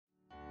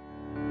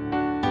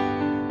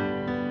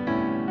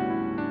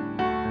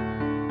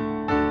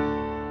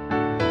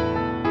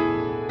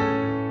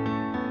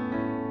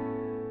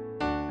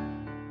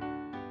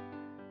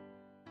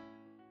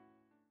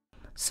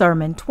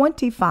Sermon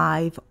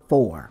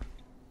 25-4.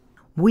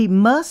 We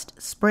must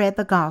spread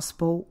the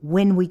gospel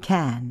when we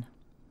can.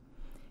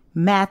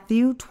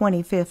 Matthew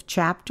 25th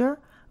chapter,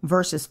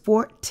 verses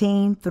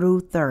 14 through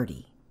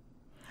 30.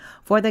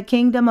 For the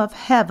kingdom of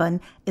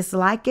heaven is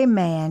like a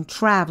man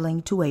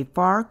traveling to a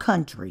far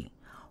country,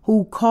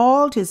 who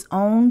called his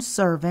own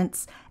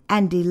servants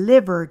and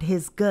delivered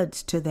his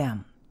goods to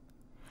them.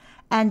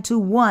 And to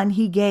one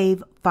he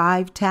gave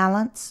 5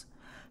 talents,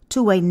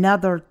 to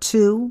another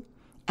 2,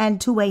 and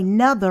to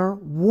another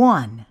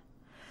 1,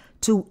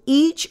 to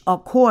each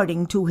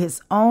according to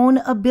his own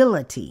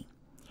ability.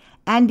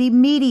 And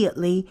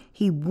immediately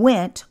he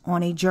went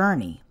on a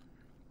journey.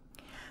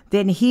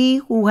 Then he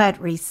who had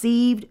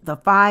received the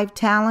 5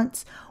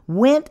 talents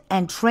went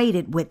and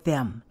traded with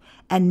them,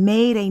 and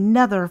made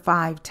another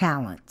 5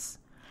 talents.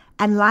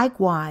 And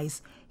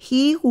likewise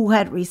he who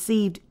had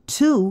received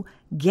 2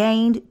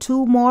 gained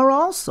 2 more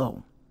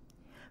also.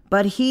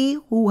 But he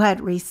who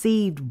had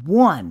received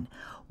 1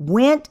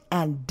 went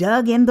and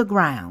dug in the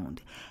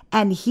ground,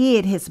 and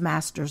hid his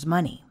master's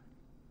money.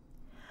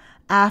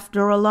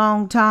 After a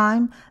long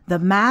time, the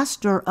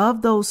master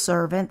of those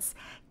servants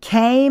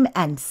came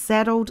and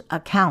settled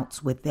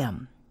accounts with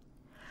them.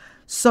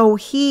 So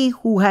he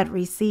who had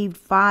received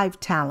 5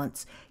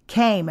 talents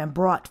came and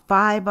brought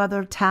 5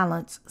 other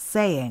talents,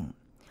 saying,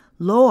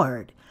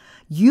 Lord,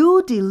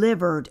 you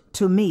delivered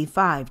to me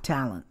 5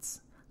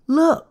 talents.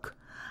 Look,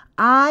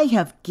 I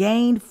have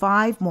gained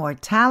 5 more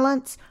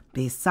talents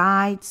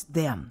besides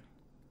them.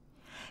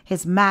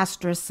 His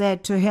master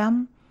said to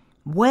him,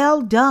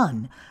 Well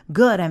done,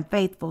 good and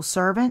faithful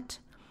servant.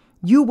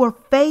 You were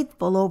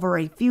faithful over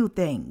a few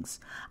things.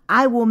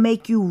 I will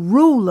make you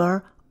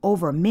ruler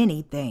over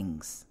many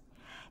things.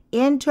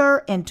 Enter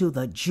into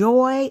the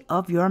joy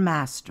of your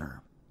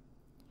master.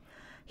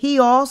 He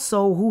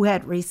also who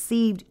had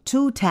received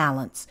 2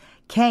 talents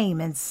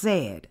came and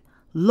said,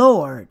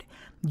 Lord,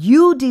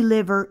 you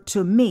delivered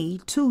to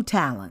me 2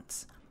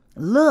 talents.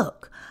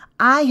 Look,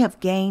 I have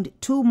gained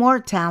 2 more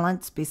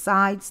talents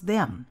besides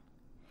them.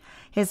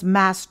 His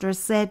master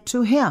said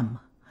to him,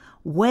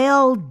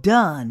 Well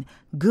done,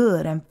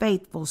 good and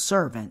faithful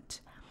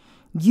servant.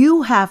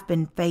 You have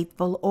been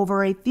faithful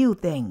over a few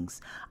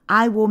things.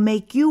 I will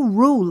make you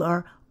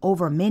ruler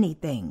over many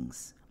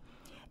things.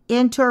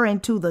 Enter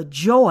into the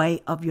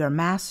joy of your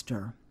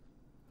master.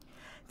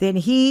 Then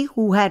he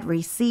who had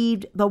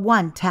received the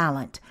 1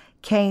 talent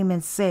came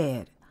and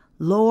said,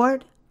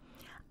 Lord,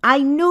 I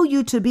knew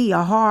you to be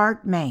a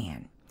hard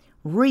man,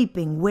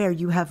 reaping where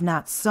you have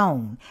not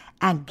sown,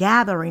 and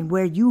gathering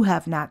where you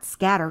have not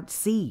scattered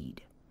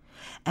seed.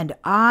 And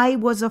I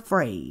was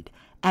afraid,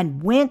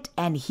 and went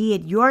and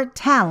hid your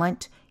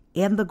talent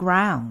in the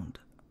ground.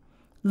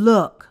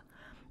 Look,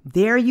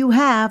 there you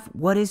have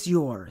what is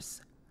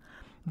yours.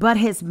 But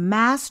his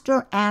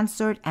master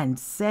answered and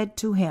said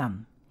to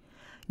him,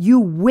 You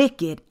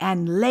wicked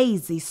and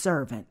lazy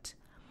servant,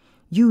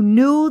 you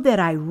knew that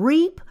I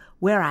reap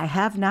where I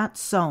have not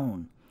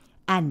sown,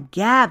 and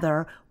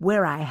gather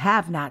where I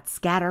have not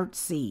scattered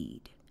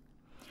seed.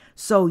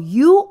 So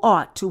you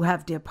ought to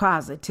have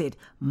deposited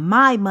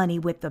my money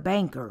with the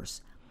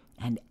bankers,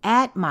 and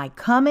at my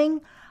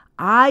coming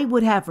I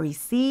would have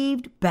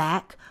received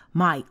back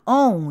my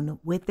own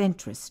with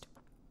interest.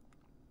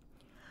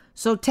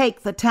 So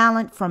take the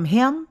talent from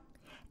him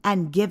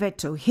and give it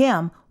to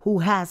him who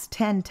has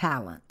 10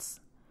 talents.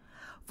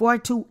 For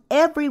to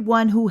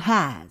everyone who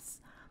has,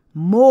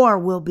 more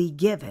will be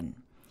given,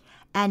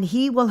 and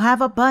he will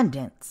have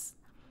abundance.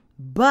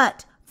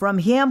 But from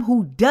him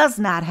who does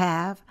not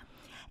have,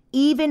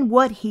 even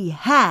what he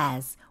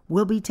has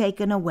will be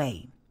taken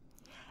away.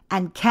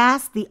 And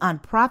cast the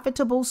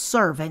unprofitable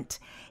servant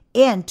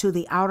into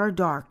the outer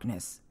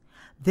darkness.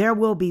 There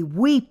will be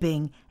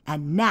weeping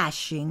and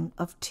gnashing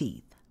of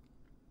teeth.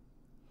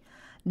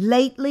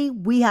 Lately,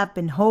 we have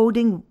been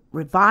holding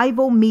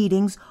revival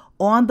meetings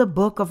on the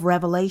book of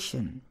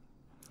Revelation.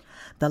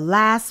 The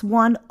last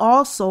one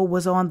also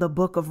was on the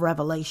book of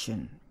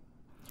Revelation.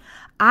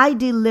 I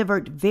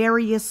delivered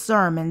various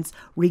sermons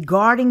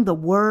regarding the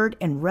word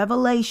in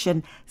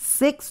Revelation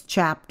 6th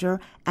chapter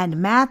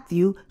and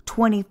Matthew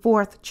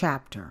 24th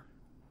chapter.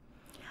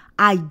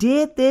 I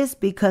did this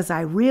because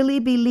I really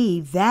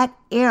believe that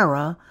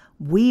era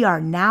we are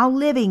now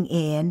living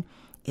in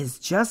is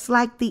just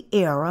like the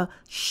era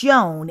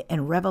shown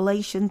in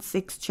Revelation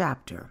 6th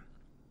chapter.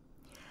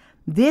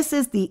 This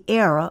is the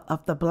era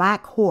of the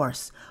black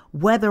horse,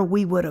 whether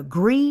we would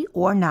agree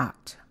or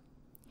not.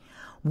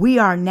 We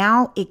are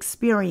now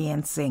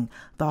experiencing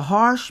the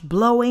harsh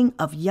blowing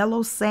of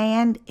yellow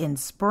sand in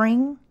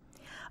spring,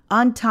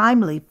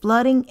 untimely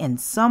flooding in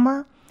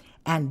summer,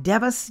 and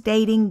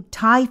devastating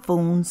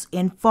typhoons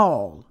in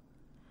fall.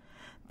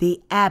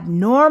 The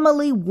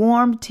abnormally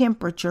warm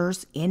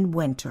temperatures in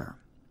winter.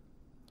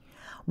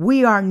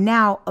 We are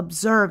now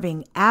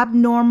observing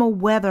abnormal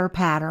weather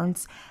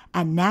patterns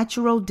and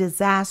natural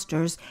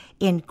disasters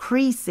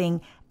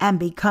increasing and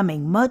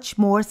becoming much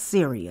more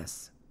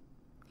serious.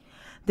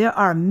 There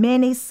are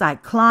many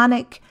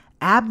cyclonic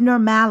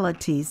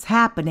abnormalities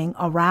happening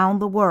around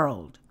the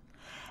world,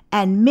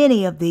 and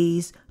many of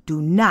these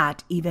do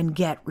not even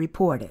get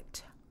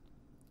reported.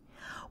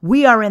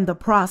 We are in the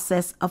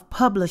process of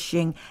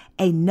publishing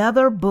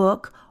another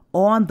book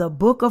on the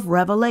book of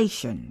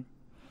Revelation,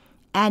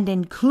 and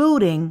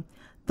including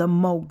the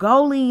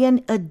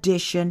Mongolian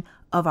edition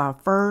of our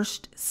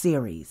first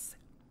series.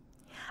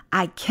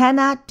 I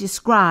cannot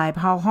describe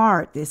how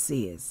hard this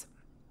is.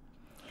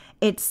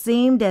 It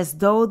seemed as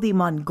though the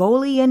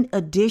Mongolian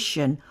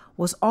edition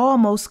was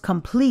almost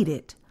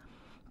completed,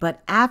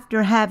 but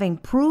after having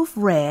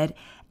proofread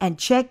and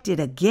checked it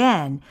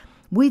again,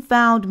 we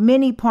found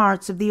many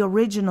parts of the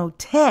original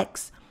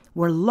text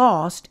were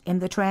lost in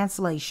the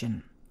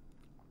translation.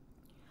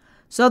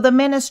 So the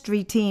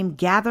ministry team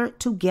gathered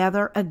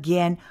together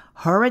again,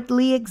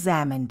 hurriedly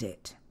examined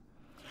it.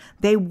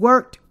 They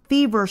worked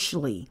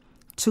feverishly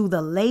to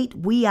the late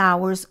wee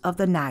hours of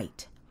the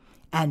night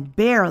and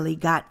barely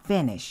got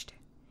finished.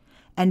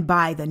 And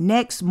by the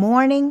next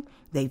morning,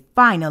 they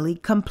finally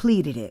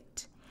completed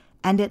it,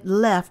 and it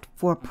left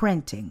for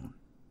printing.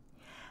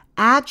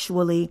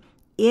 Actually,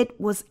 it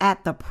was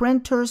at the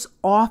printer's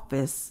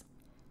office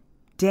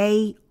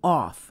day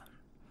off.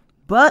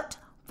 But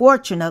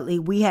fortunately,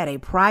 we had a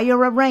prior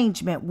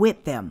arrangement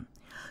with them,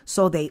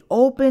 so they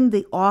opened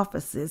the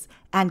offices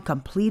and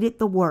completed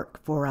the work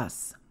for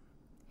us.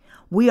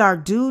 We are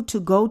due to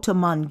go to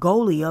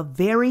Mongolia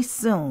very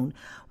soon,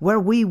 where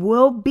we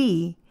will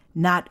be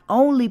not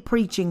only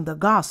preaching the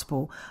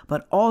gospel,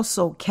 but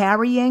also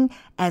carrying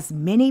as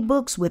many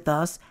books with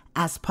us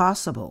as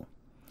possible.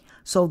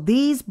 So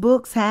these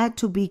books had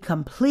to be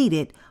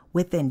completed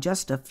within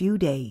just a few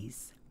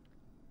days.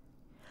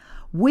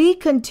 We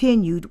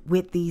continued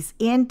with these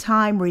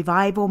end-time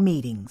revival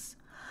meetings,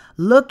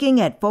 looking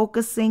at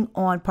focusing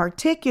on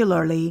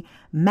particularly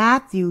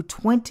Matthew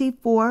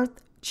 24th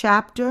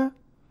chapter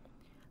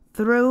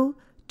through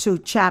to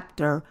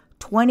chapter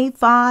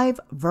 25,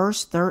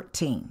 verse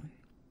 13.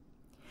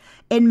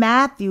 In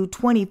Matthew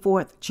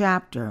 24th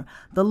chapter,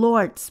 the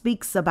Lord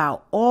speaks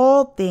about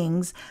all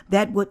things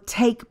that would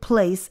take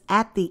place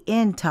at the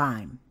end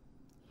time.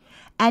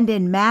 And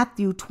in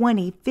Matthew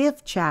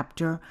 25th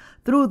chapter,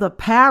 through the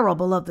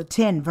parable of the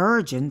 10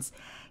 virgins,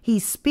 he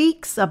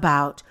speaks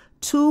about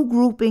two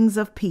groupings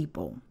of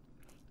people,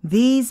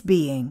 these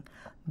being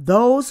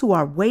those who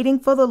are waiting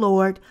for the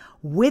Lord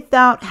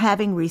without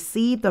having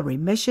received the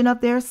remission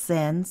of their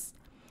sins,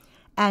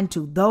 and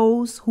to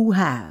those who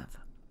have.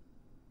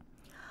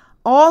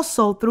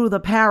 Also, through the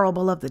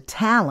parable of the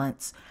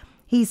talents,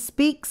 he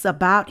speaks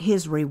about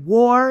his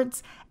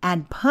rewards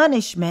and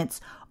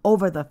punishments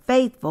over the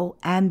faithful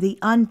and the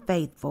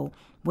unfaithful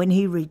when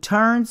he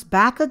returns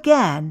back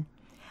again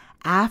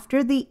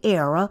after the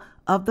era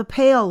of the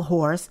pale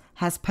horse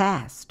has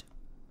passed.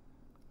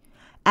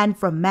 And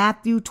from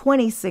Matthew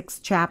 26th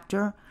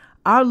chapter,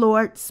 our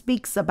Lord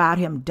speaks about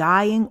him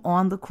dying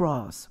on the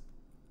cross.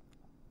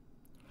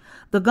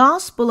 The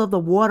gospel of the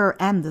water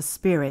and the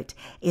Spirit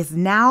is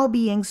now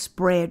being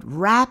spread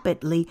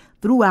rapidly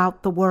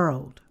throughout the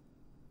world.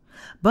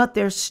 But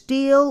there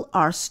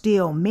are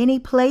still many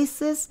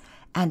places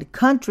and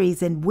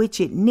countries in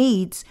which it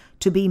needs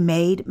to be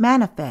made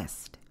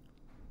manifest.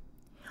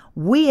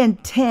 We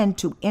intend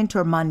to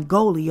enter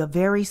Mongolia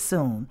very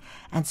soon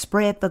and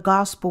spread the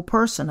gospel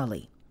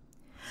personally.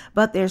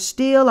 But there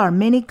still are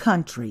many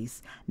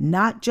countries,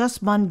 not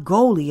just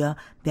Mongolia,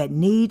 that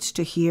needs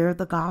to hear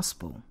the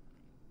gospel.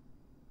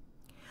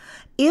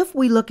 If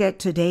we look at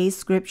today's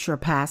scripture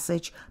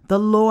passage, the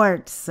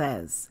Lord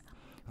says,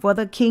 "For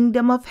the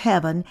kingdom of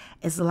heaven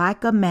is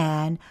like a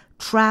man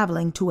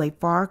traveling to a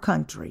far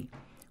country,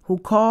 who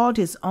called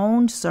his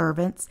own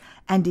servants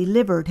and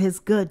delivered his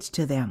goods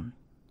to them.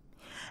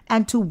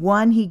 And to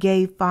one he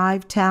gave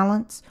 5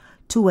 talents,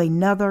 to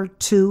another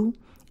 2,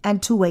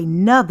 and to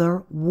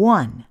another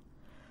 1,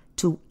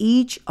 to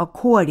each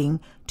according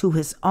to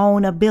his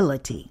own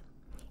ability.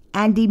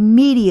 And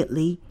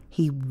immediately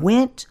he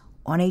went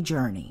on a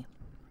journey."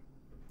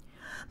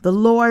 The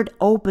Lord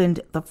opened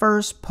the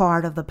first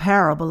part of the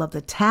parable of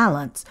the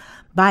talents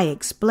by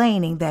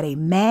explaining that a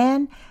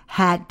man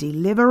had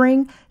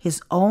delivering his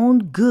own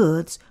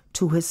goods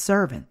to his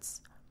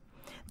servants.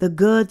 The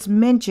goods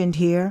mentioned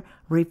here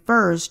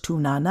refers to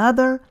none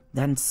other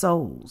than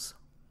souls.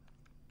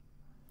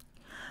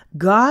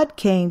 God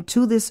came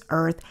to this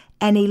earth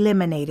and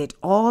eliminated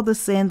all the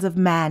sins of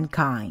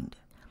mankind,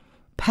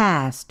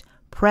 past,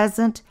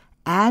 present,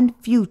 and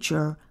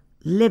future,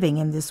 living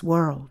in this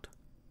world.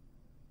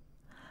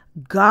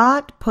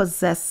 God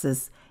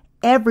possesses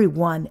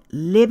everyone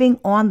living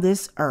on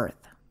this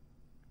earth.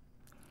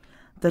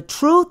 The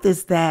truth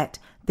is that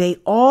they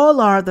all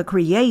are the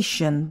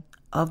creation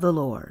of the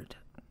Lord.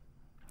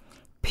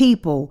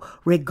 People,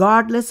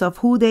 regardless of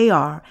who they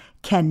are,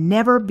 can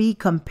never be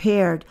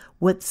compared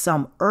with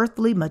some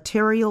earthly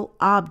material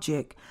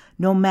object,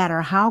 no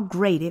matter how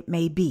great it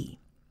may be.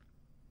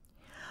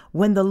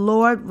 When the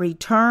Lord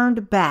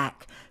returned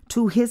back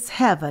to his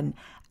heaven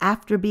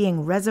after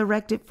being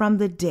resurrected from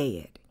the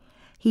dead,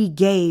 he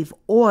gave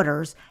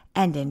orders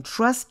and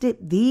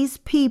entrusted these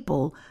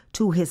people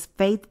to his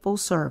faithful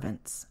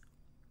servants.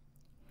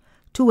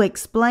 To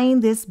explain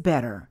this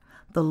better,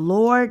 the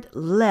Lord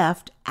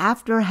left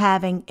after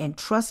having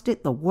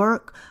entrusted the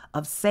work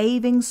of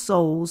saving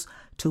souls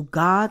to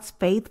God's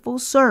faithful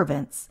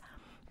servants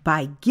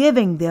by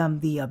giving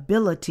them the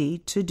ability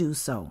to do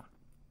so.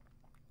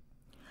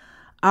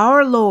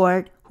 Our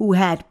Lord, who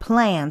had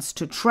plans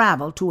to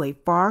travel to a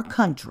far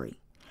country,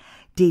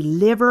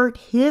 delivered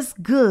his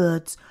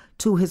goods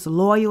to his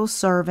loyal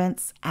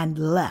servants and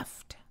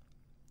left.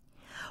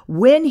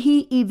 When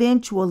he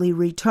eventually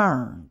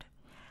returned,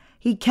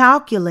 he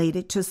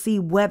calculated to see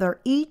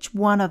whether each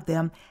one of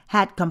them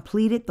had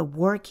completed the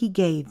work he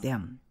gave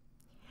them,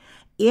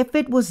 if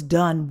it was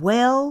done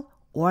well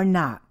or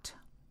not.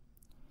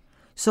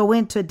 So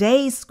in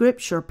today's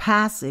scripture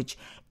passage,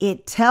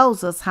 it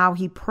tells us how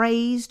he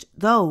praised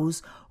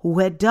those who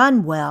had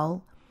done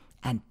well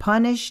and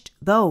punished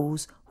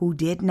those who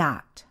did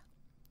not.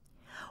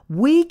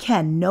 We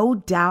can no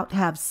doubt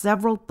have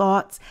several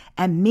thoughts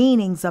and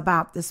meanings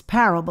about this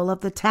parable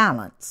of the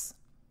talents.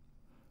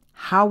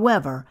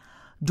 However,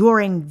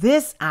 during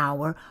this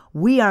hour,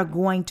 we are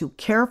going to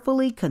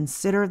carefully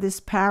consider this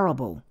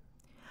parable,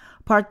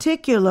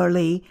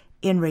 particularly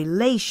in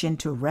relation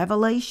to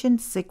Revelation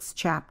 6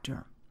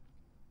 chapter.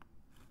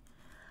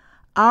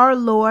 Our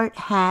Lord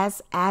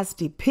has, as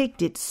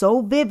depicted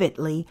so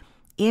vividly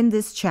in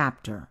this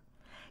chapter,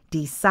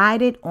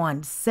 decided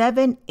on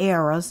 7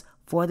 eras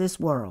for this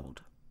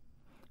world.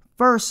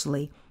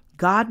 Firstly,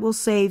 God will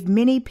save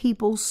many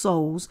people's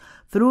souls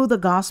through the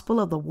gospel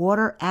of the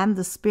water and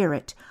the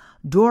Spirit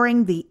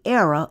during the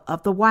era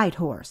of the white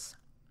horse.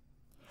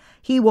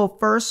 He will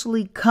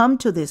firstly come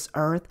to this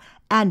earth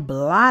and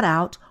blot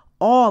out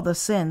all the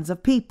sins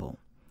of people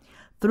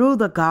through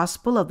the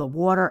gospel of the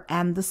water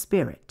and the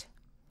Spirit.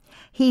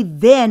 He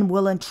then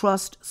will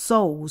entrust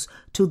souls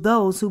to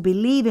those who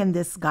believe in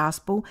this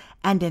gospel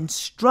and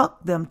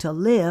instruct them to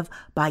live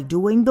by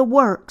doing the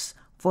works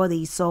for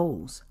these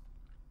souls.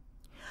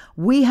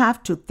 We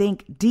have to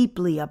think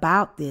deeply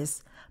about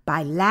this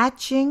by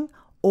latching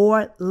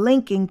or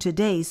linking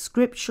today's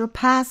scripture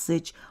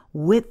passage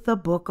with the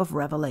book of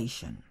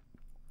Revelation.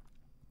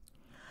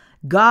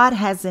 God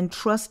has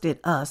entrusted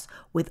us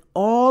with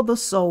all the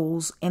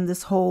souls in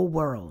this whole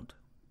world,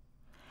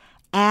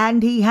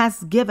 and he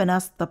has given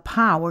us the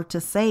power to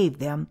save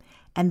them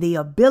and the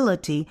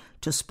ability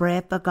to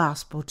spread the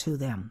gospel to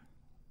them.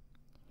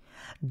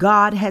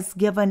 God has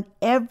given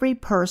every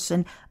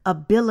person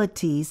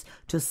abilities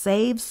to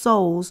save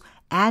souls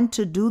and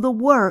to do the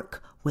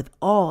work with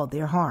all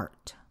their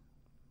heart.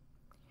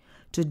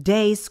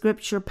 Today's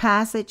scripture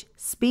passage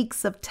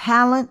speaks of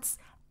talents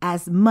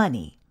as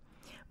money,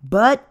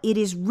 but it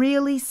is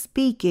really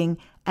speaking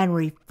and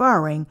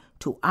referring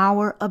to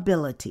our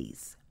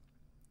abilities.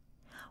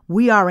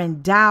 We are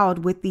endowed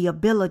with the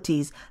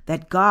abilities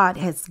that God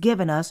has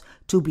given us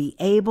to be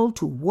able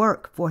to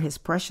work for his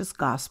precious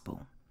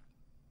gospel.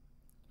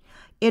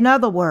 In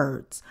other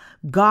words,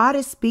 God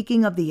is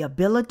speaking of the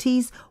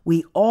abilities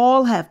we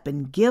all have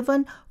been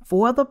given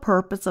for the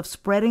purpose of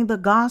spreading the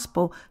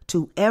gospel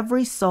to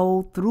every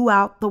soul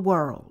throughout the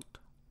world.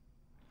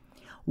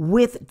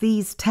 With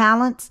these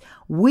talents,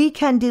 we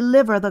can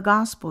deliver the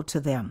gospel to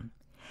them,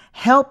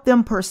 help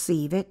them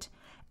perceive it,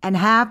 and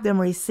have them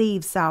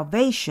receive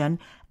salvation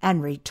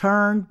and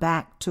return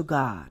back to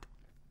God.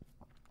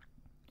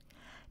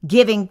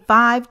 Giving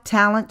 5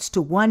 talents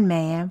to one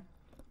man,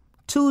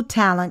 2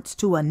 talents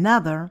to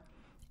another,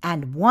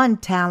 and 1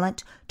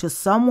 talent to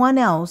someone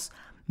else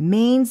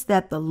means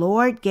that the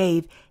Lord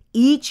gave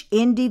each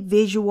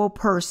individual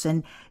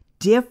person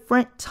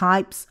different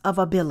types of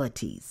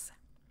abilities.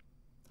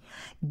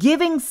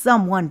 Giving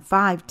someone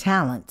 5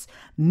 talents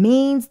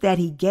means that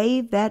he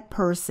gave that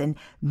person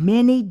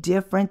many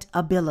different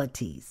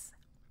abilities.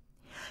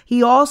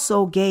 He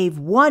also gave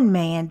one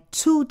man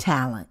 2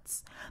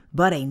 talents,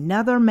 but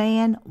another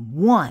man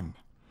 1,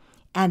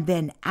 and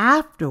then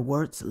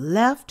afterwards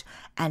left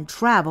and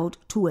traveled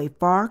to a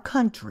far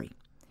country,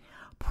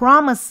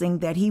 promising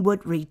that he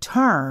would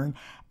return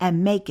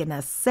and make an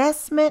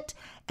assessment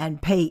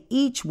and pay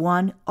each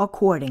one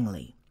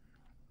accordingly.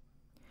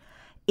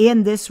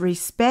 In this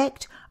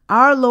respect,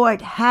 our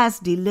Lord has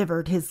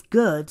delivered his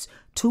goods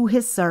to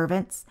his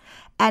servants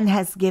and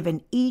has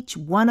given each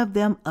one of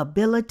them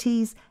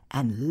abilities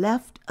and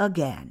left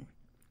again.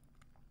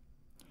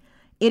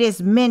 It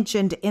is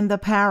mentioned in the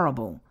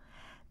parable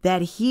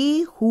that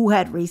he who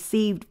had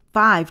received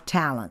 5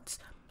 talents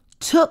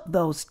took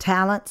those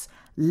talents,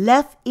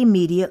 left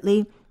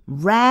immediately,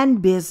 ran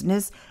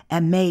business,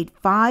 and made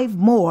 5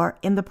 more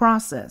in the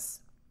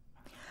process.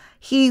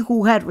 He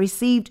who had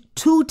received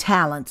 2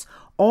 talents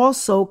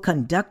also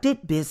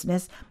conducted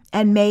business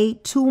and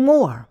made 2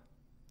 more.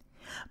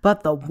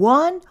 But the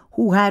one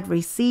who had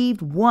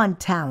received 1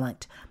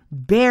 talent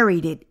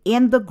buried it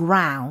in the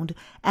ground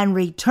and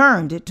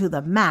returned it to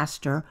the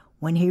master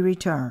when he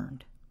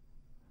returned.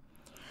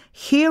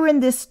 Here in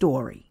this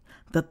story,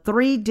 the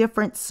 3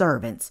 different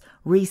servants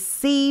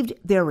received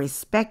their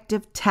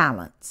respective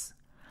talents.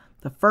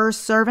 The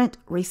first servant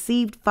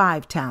received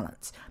 5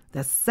 talents,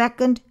 the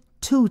second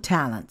 2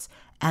 talents,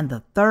 and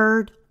the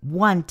third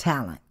 1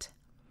 talent.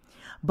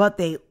 but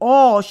they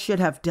all should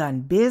have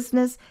done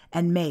business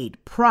and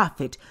made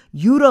profit,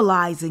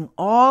 utilizing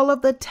all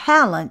of the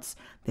talents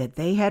that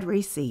they had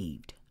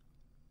received.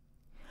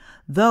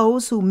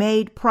 Those who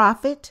made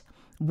profit,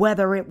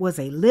 whether it was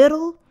a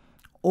little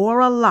or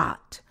a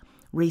lot,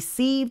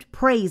 received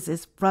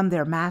praises from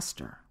their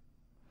master.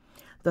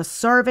 The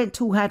servant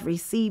who had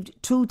received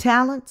 2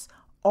 talents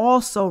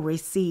also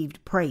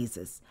received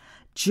praises,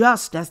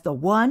 just as the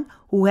one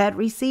who had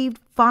received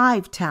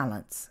 5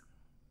 talents.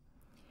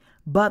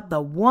 But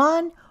the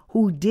one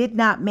who did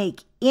not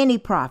make any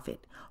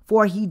profit,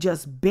 for he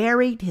just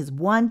buried his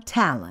 1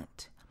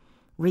 talent,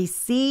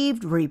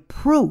 received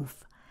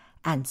reproof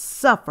and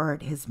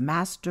suffered his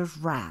master's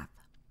wrath.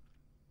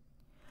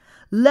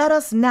 Let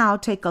us now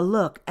take a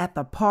look at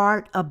the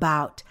part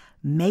about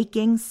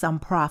making some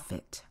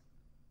profit.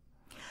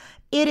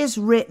 It is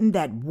written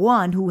that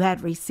one who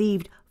had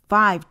received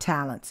 5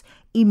 talents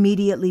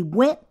immediately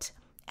went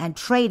and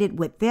traded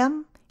with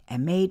them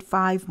and made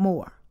 5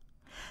 more.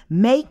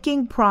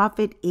 Making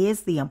profit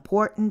is the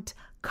important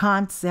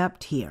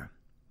concept here.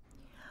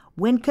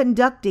 When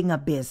conducting a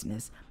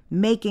business,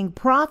 making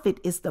profit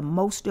is the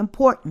most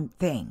important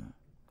thing.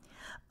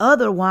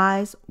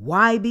 Otherwise,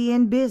 why be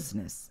in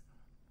business?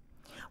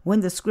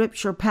 When the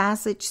scripture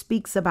passage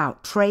speaks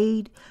about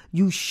trade,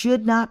 you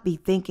should not be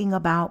thinking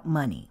about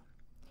money.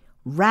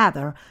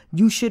 Rather,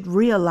 you should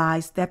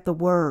realize that the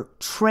word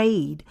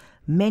trade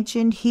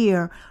mentioned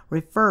here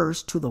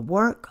refers to the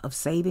work of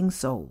saving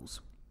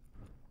souls.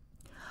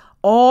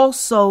 All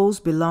souls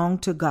belong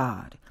to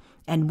God,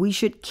 and we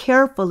should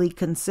carefully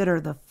consider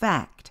the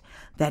fact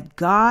that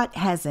God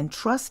has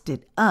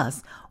entrusted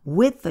us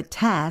with the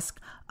task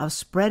of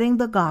spreading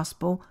the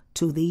gospel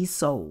to these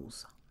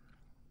souls.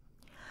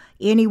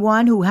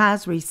 Anyone who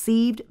has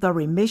received the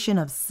remission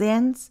of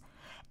sins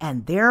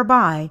and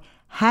thereby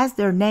has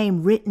their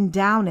name written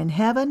down in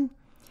heaven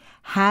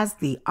has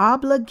the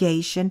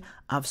obligation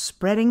of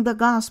spreading the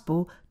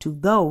gospel to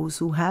those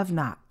who have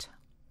not.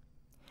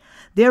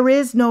 There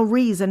is no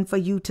reason for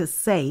you to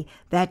say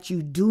that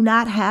you do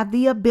not have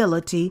the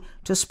ability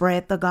to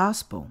spread the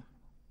gospel.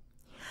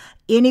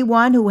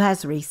 Anyone who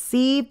has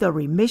received the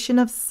remission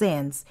of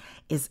sins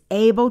is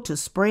able to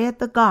spread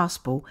the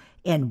gospel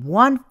in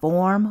one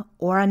form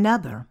or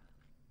another.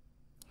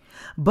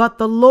 But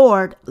the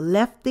Lord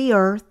left the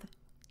earth.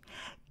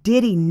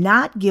 Did he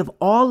not give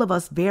all of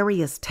us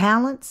various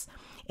talents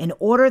in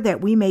order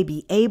that we may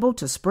be able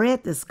to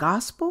spread this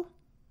gospel?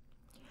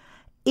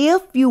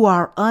 If you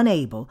are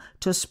unable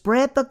to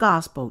spread the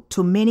gospel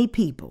to many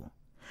people,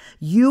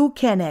 you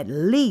can at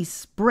least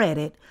spread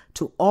it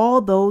to all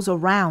those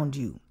around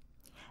you.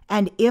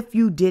 And if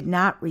you did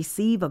not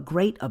receive a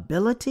great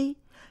ability,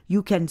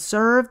 you can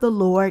serve the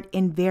Lord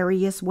in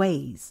various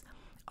ways,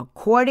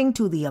 according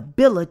to the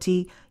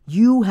ability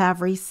you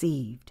have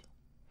received.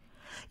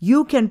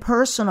 You can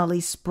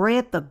personally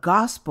spread the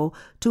gospel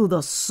to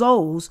the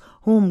souls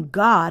whom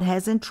God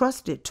has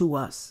entrusted to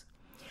us.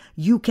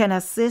 You can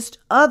assist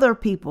other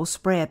people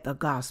spread the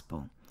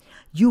gospel.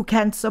 You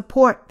can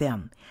support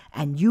them,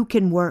 and you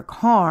can work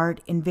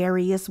hard in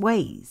various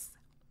ways.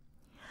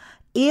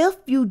 If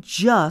you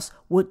just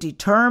would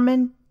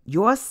determine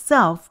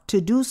yourself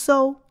to do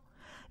so,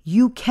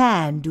 you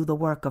can do the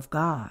work of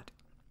God.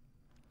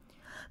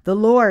 The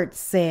Lord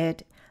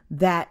said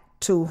that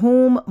to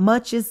whom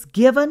much is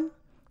given,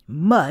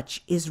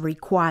 much is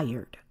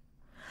required.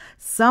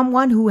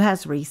 Someone who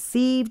has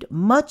received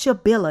much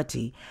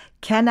ability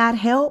cannot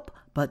help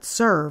but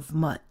serve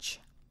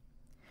much.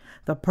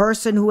 The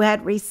person who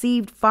had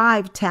received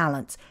 5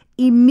 talents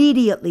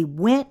immediately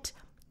went,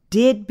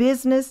 did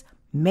business,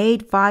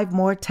 made 5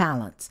 more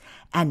talents,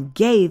 and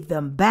gave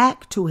them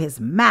back to his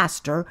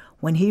master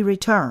when he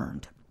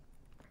returned.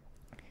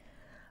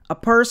 A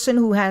person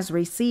who has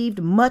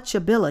received much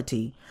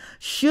ability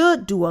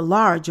should do a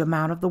large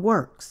amount of the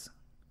works.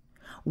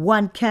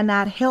 One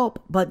cannot help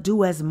but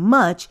do as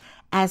much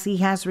as he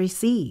has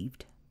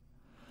received.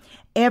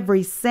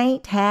 Every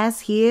saint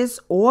has his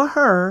or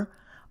her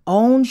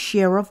own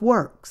share of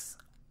works.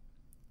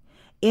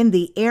 In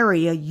the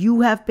area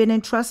you have been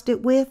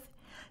entrusted with,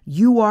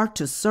 you are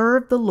to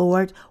serve the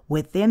Lord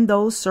within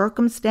those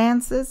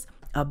circumstances,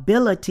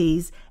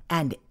 abilities,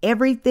 and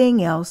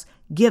everything else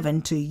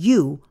given to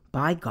you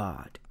by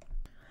God.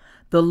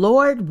 The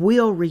Lord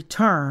will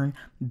return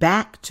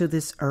back to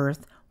this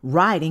earth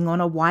riding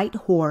on a white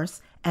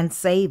horse and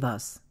save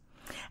us,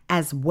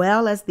 as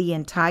well as the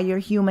entire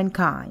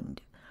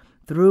humankind,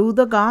 through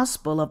the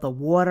gospel of the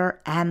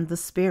water and the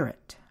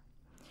Spirit.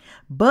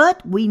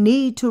 But we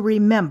need to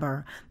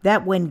remember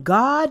that when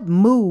God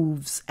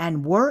moves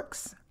and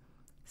works,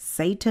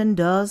 Satan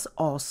does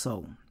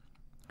also.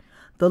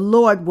 The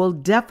Lord will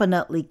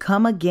definitely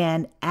come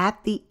again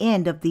at the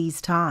end of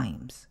these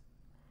times.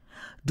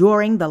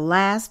 During the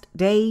last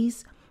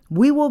days,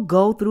 we will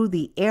go through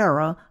the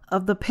era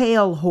of the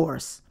pale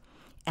horse,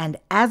 and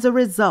as a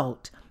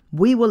result,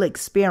 we will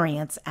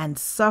experience and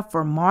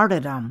suffer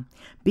martyrdom,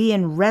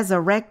 being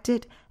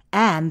resurrected,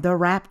 and the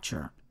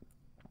rapture.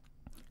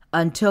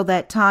 Until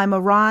that time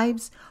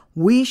arrives,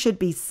 we should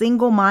be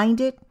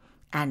single-minded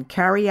and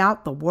carry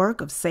out the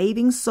work of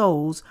saving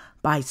souls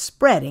by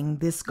spreading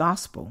this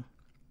gospel.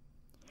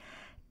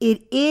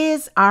 It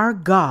is our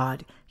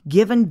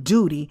God-given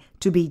duty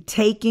to be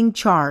taking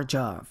charge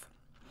of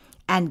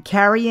and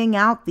carrying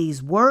out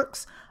these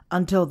works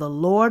until the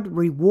Lord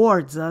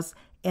rewards us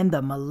in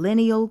the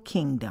millennial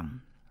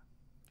kingdom.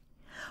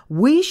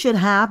 We should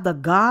have the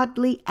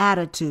godly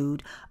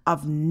attitude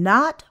of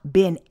not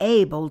being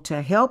able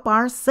to help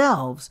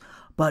ourselves,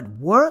 but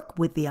work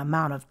with the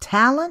amount of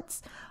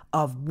talents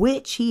of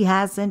which He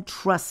has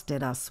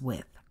entrusted us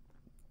with.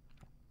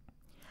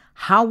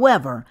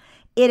 However,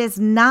 it is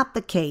not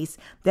the case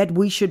that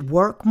we should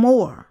work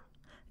more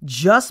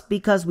just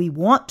because we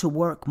want to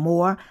work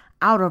more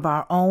out of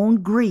our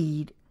own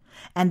greed,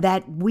 and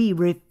that we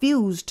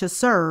refuse to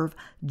serve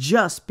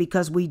just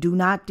because we do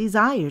not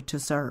desire to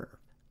serve.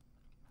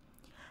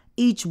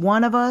 Each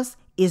one of us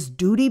is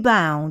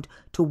duty-bound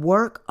to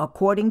work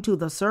according to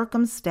the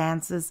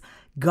circumstances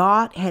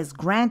God has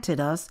granted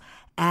us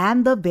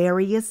and the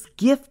various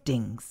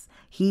giftings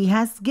He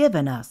has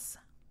given us.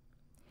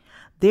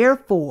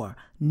 Therefore,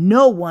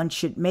 no one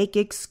should make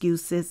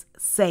excuses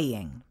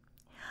saying,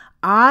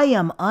 "I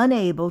am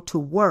unable to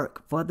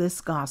work for this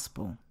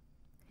gospel.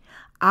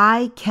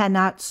 I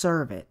cannot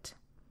serve it.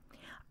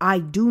 I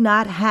do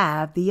not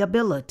have the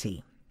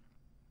ability."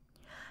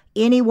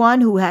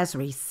 Anyone who has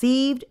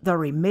received the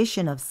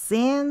remission of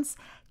sins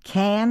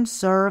can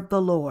serve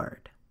the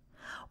Lord,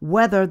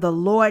 whether the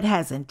Lord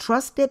has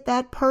entrusted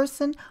that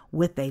person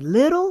with a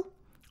little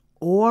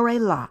or a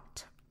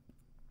lot.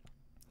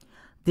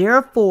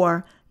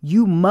 Therefore,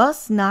 you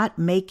must not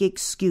make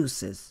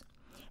excuses,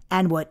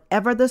 and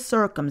whatever the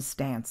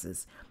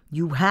circumstances,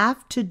 you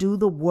have to do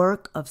the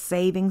work of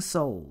saving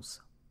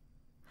souls.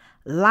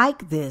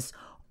 Like this,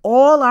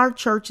 all our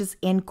churches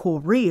in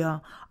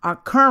Korea are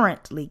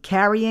currently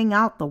carrying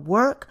out the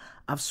work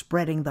of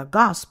spreading the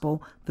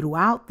gospel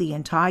throughout the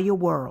entire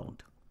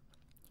world.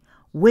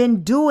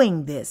 When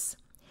doing this,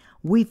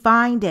 we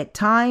find at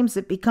times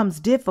it becomes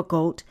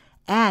difficult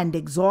and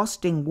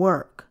exhausting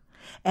work,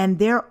 and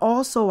there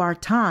also are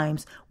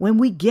times when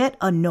we get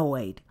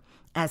annoyed,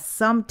 as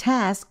some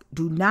tasks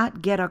do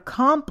not get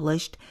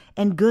accomplished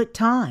in good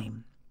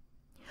time.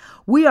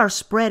 We are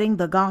spreading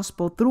the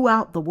gospel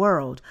throughout the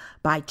world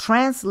by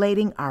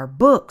translating our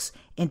books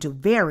into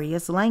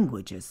various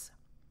languages.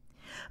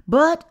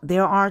 But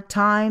there are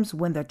times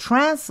when the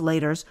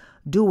translators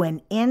do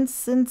an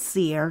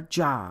insincere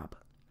job.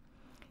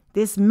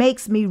 This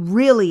makes me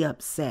really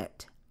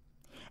upset.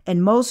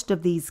 In most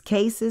of these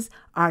cases,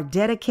 our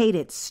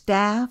dedicated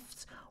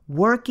staffs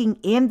working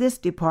in this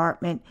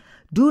department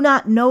do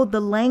not know the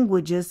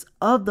languages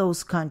of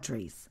those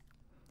countries.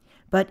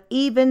 But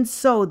even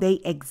so, they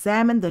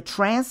examine the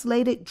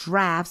translated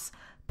drafts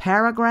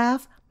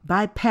paragraph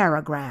by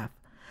paragraph,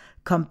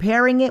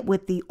 comparing it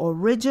with the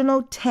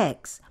original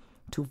text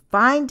to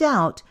find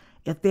out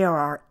if there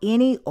are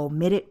any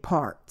omitted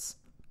parts.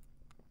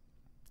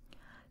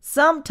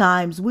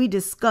 Sometimes we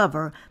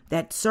discover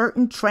that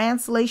certain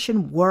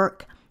translation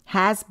work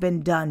has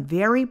been done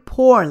very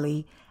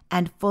poorly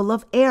and full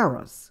of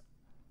errors.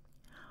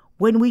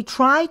 When we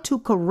try to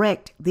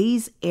correct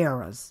these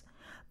errors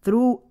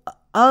through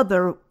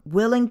other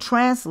willing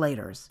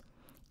translators,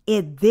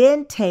 it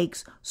then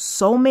takes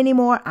so many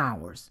more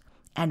hours,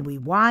 and we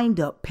wind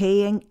up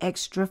paying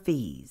extra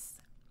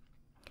fees.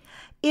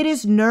 It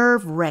is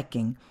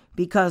nerve-wracking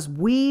because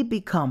we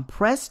become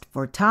pressed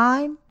for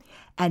time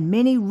and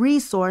many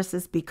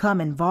resources become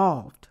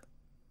involved.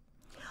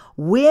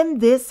 When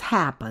this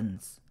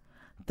happens,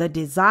 the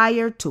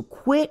desire to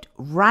quit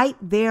right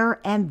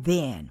there and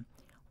then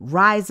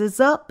rises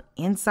up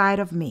inside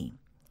of me,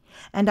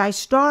 and I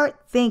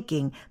start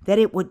thinking that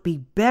it would be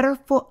better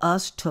for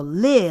us to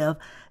live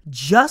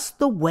just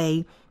the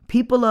way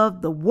people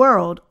of the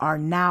world are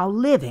now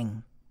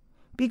living,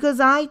 because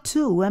I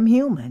too am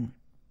human.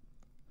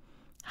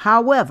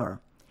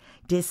 However,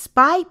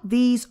 despite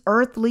these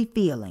earthly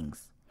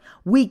feelings,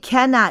 we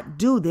cannot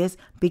do this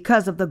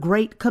because of the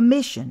Great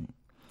Commission,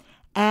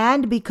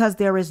 and because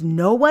there is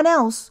no one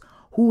else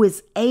who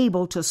is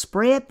able to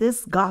spread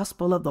this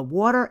gospel of the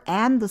water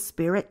and the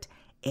Spirit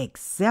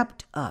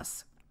except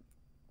us.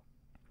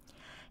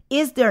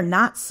 Is there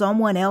not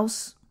someone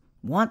else,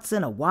 once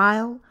in a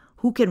while,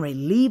 who can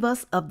relieve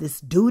us of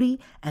this duty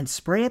and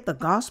spread the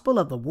gospel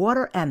of the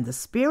water and the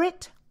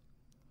Spirit?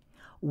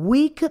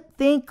 We could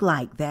think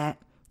like that,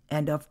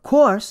 and of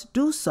course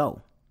do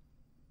so.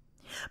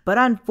 But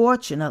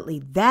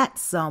unfortunately, that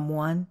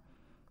someone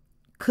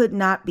could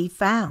not be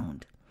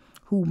found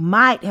who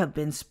might have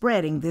been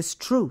spreading this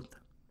truth.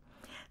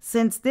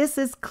 Since this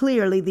is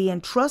clearly the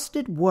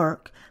entrusted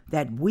work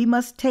that we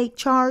must take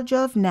charge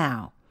of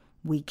now,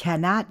 we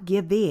cannot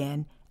give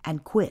in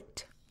and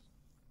quit.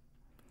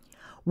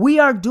 We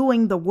are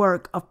doing the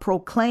work of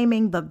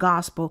proclaiming the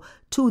gospel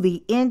to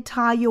the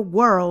entire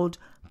world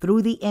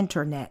through the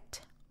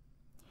internet.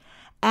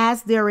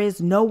 As there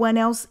is no one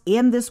else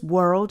in this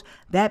world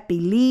that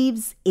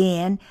believes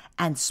in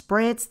and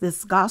spreads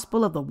this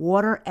gospel of the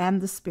water and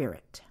the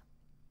Spirit.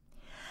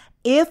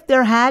 If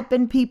there had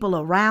been people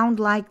around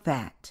like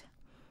that,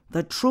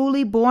 the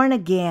truly born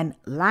again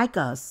like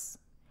us,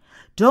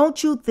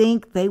 don't you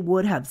think they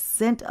would have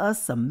sent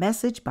us a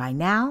message by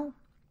now?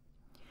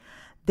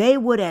 They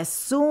would, as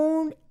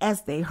soon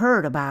as they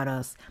heard about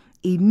us,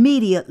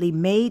 immediately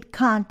made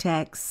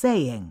contact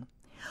saying,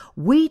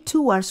 "We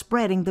too are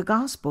spreading the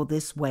gospel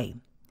this way.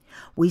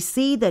 We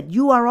see that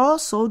you are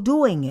also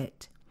doing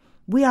it.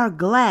 We are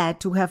glad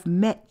to have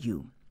met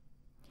you."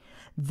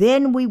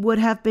 Then we would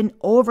have been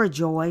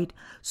overjoyed,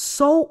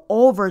 so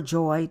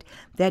overjoyed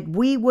that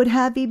we would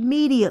have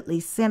immediately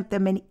sent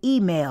them an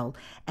email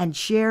and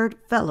shared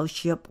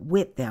fellowship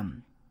with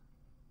them.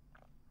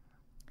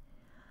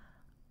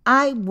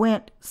 I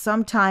went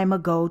some time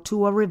ago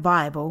to a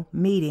revival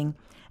meeting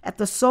at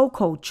the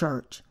Sokcho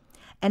Church,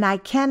 and I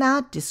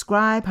cannot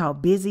describe how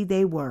busy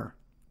they were.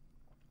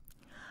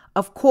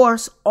 Of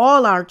course,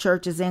 all our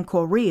churches in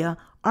Korea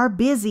are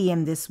busy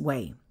in this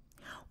way,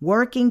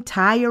 working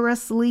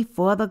tirelessly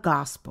for the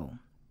gospel.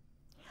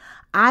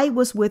 I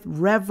was with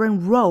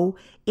Reverend Rowe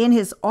in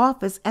his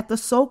office at the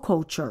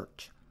Sokcho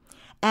Church,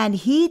 and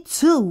he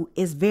too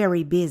is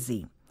very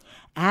busy,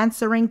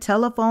 answering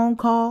telephone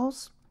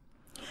calls.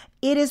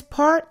 It is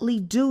partly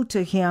due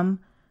to him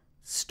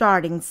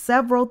starting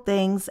several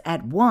things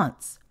at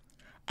once,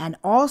 and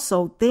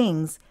also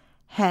things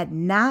had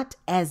not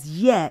as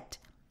yet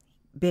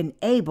been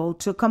able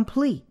to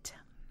complete.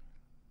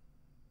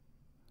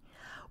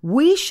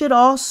 We should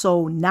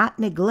also not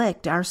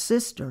neglect our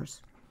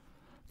sisters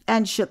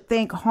and should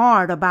think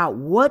hard about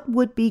what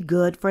would be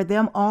good for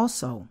them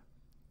also.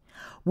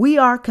 We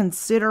are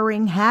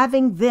considering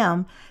having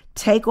them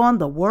take on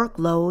the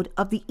workload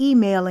of the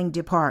emailing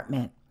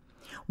department,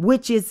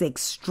 which is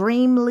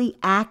extremely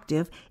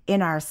active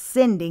in our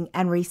sending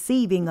and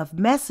receiving of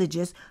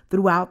messages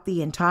throughout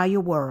the entire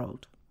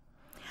world.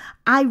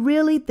 I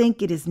really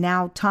think it is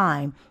now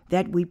time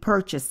that we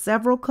purchase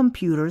several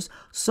computers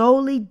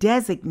solely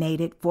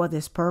designated for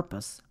this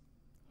purpose.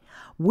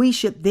 We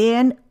should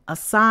then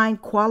assign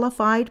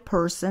qualified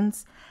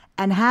persons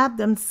and have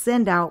them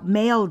send out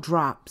mail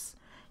drops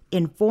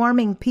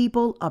informing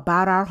people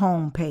about our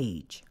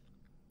homepage.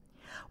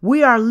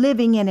 We are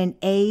living in an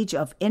age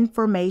of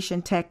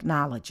information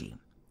technology,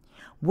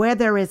 where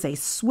there is a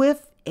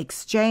swift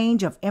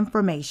exchange of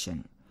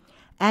information,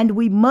 and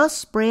we must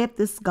spread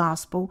this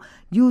gospel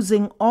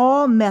using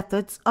all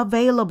methods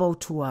available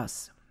to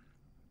us.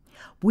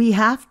 We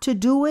have to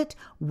do it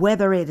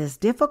whether it is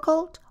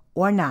difficult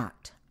or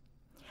not.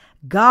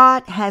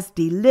 God has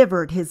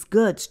delivered his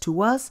goods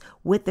to us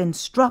with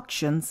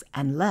instructions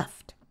and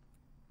left.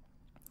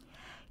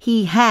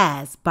 He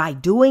has, by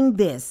doing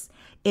this,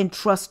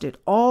 entrusted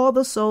all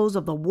the souls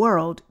of the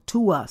world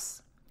to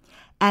us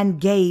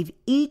and gave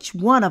each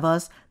one of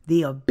us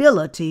the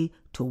ability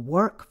to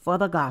work for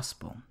the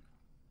gospel.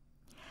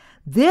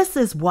 This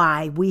is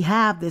why we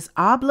have this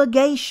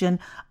obligation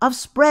of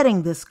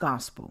spreading this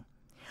gospel,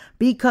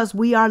 because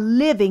we are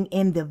living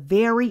in the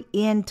very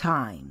end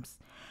times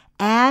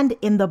and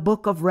in the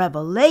book of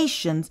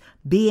Revelations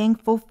being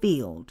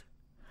fulfilled,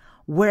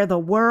 where the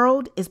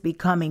world is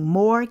becoming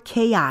more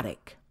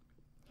chaotic.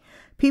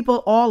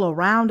 People all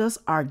around us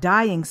are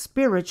dying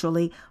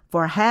spiritually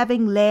for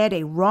having led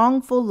a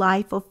wrongful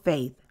life of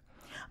faith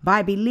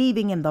by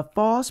believing in the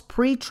false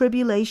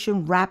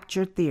pre-tribulation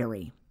rapture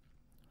theory.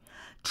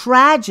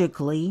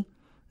 Tragically,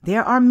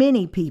 there are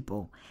many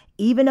people,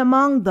 even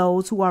among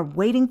those who are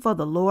waiting for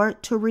the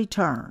Lord to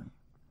return,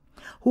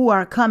 who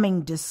are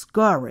coming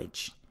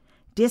discouraged,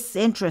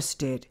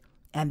 disinterested,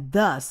 and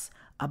thus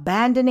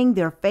abandoning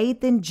their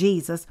faith in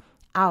Jesus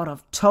out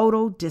of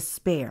total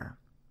despair.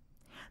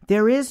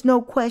 There is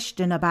no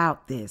question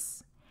about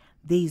this.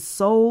 These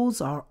souls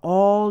are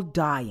all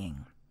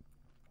dying.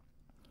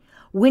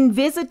 When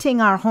visiting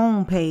our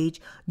homepage,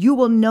 you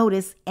will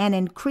notice an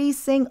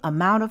increasing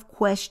amount of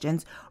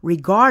questions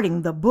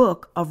regarding the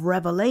book of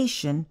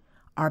Revelation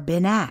are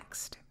being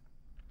asked.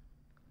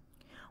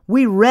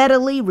 We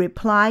readily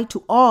reply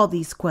to all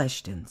these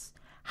questions.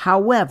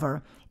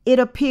 However, it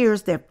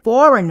appears that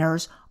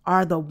foreigners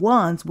are the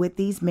ones with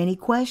these many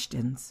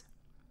questions.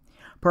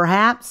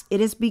 Perhaps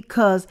it is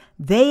because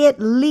they at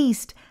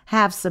least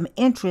have some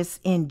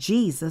interest in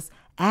Jesus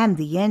and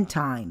the end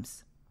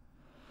times.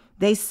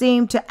 They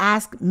seem to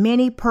ask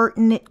many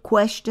pertinent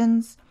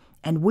questions,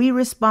 and we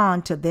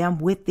respond to them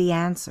with the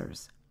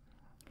answers.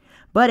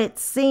 But it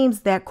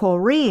seems that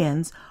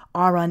Koreans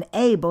are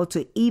unable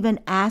to even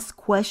ask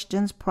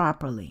questions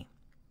properly.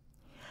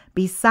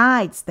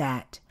 Besides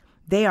that,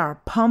 they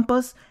are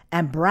pompous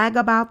and brag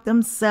about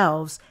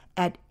themselves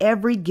at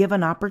every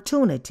given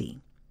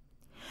opportunity.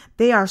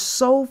 They are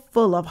so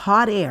full of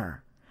hot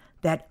air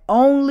that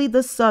only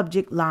the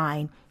subject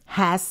line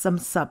has some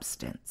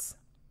substance.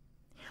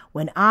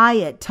 When I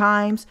at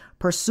times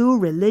pursue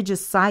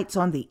religious sites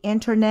on the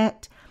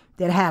internet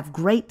that have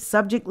great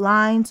subject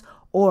lines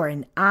or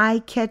an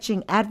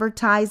eye-catching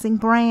advertising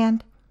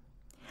brand,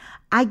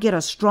 I get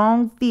a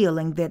strong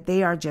feeling that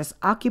they are just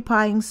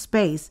occupying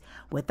space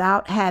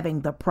without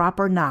having the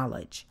proper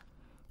knowledge,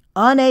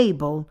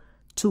 unable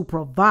to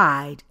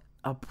provide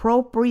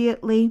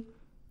appropriately,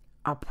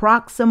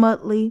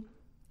 approximately,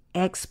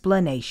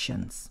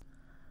 explanations.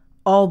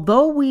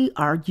 Although we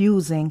are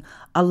using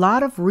a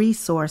lot of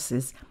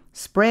resources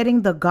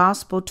spreading the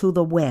gospel to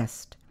the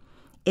West,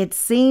 it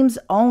seems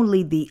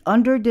only the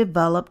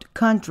underdeveloped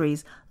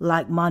countries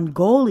like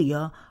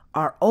Mongolia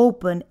are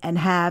open and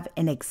have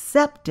an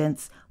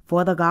acceptance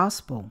for the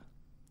gospel.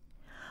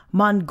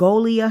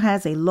 Mongolia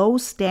has a low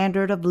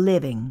standard of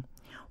living,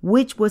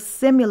 which was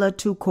similar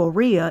to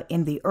Korea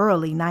in the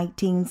early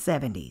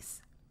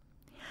 1970s.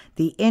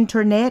 The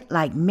internet,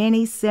 like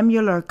many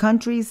similar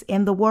countries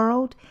in the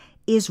world,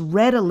 is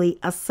readily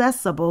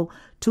accessible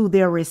to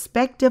their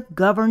respective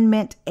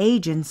government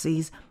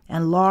agencies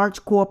and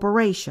large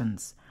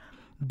corporations,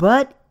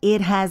 but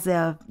it has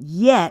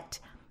yet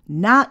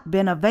not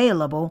been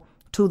available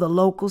to the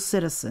local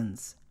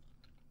citizens.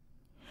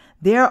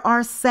 There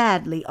are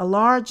sadly a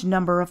large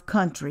number of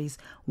countries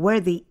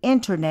where the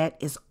internet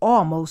is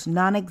almost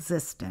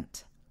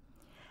non-existent,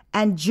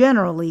 and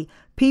generally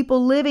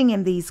people living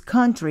in these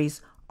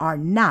countries are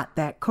not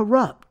that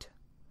corrupt.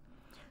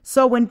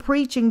 So when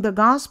preaching the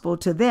gospel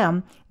to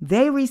them,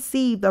 they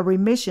receive the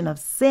remission of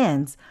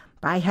sins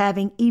by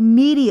having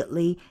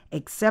immediately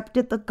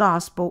accepted the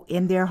gospel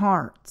in their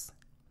hearts.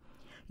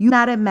 You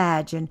cannot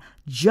imagine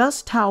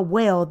just how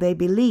well they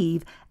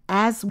believe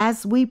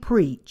as we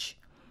preach,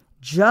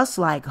 just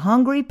like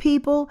hungry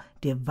people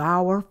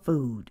devour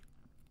food.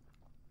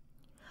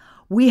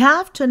 We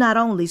have to not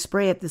only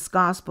spread this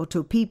gospel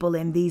to people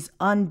in these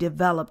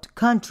undeveloped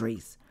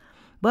countries,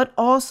 but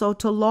also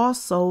to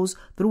lost souls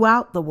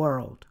throughout the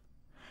world.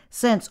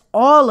 Since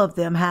all of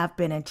them have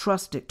been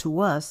entrusted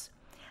to us,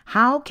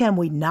 how can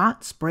we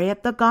not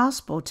spread the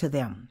gospel to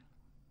them?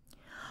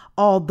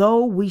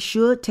 Although we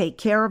should take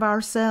care of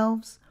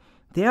ourselves,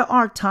 there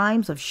are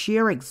times of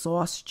sheer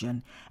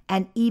exhaustion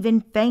and even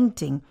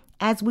fainting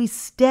as we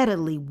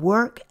steadily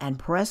work and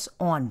press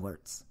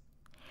onwards.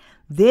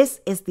 This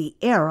is the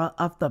era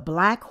of the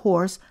black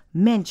horse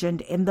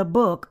mentioned in the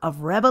book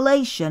of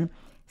Revelation,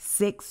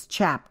 6th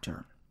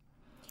chapter.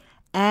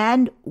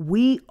 And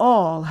we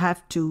all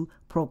have to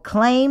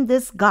proclaim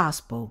this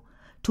gospel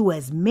to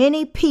as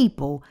many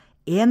people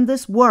in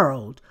this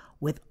world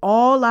with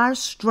all our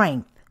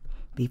strength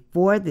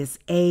before this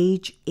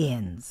age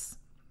ends.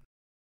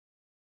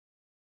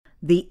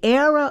 The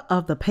era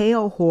of the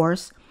pale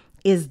horse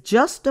is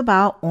just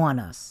about on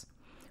us,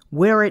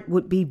 where it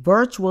would be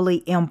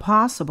virtually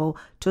impossible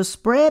to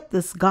spread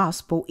this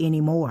gospel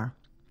anymore.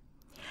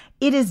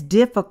 It is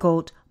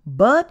difficult,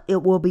 but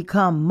it will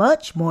become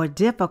much more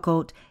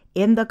difficult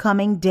in the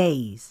coming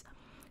days.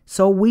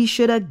 So we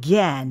should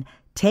again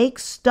take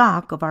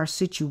stock of our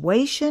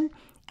situation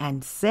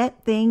and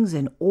set things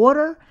in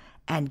order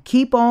and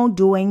keep on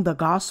doing the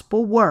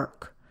gospel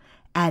work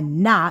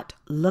and not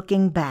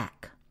looking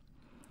back.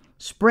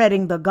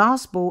 Spreading the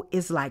gospel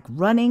is like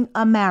running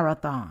a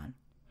marathon.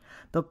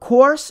 The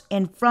course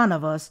in front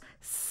of us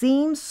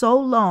seems so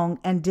long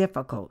and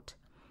difficult,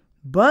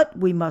 but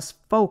we must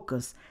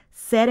focus,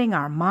 setting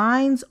our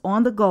minds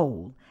on the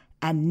goal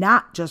and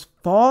not just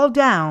fall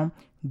down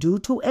due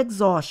to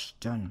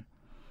exhaustion,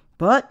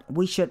 but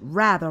we should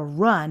rather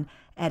run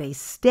at a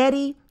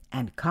steady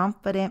and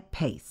confident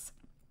pace.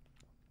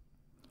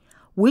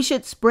 We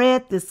should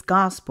spread this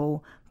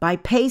gospel by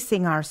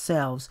pacing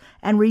ourselves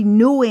and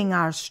renewing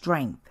our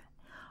strength.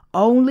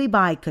 Only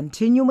by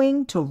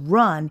continuing to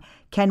run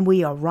can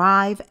we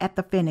arrive at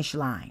the finish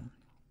line.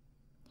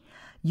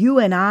 You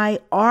and I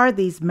are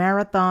these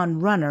marathon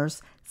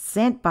runners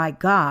sent by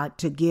God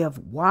to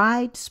give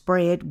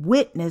widespread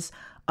witness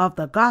of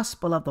the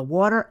gospel of the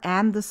water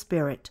and the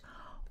Spirit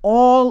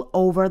all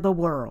over the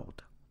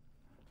world.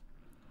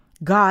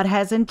 God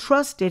has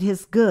entrusted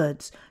his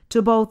goods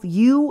to both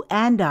you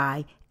and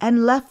I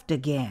and left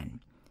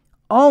again,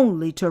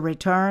 only to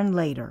return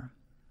later.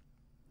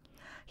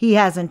 He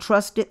has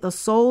entrusted the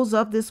souls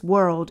of this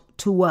world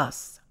to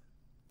us.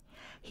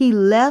 He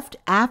left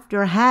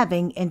after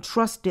having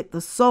entrusted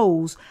the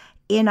souls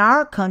in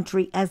our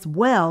country as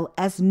well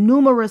as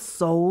numerous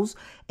souls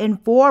in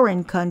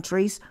foreign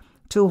countries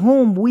to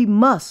whom we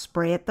must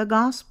spread the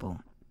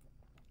gospel.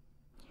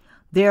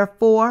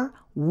 Therefore,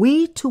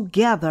 we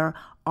together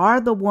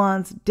are the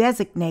ones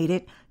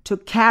designated to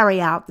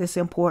carry out this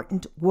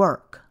important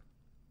work.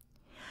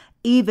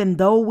 Even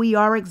though we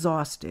are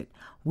exhausted,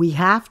 we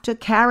have to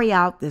carry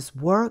out this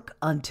work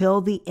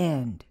until the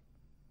end.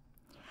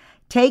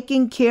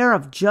 Taking care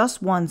of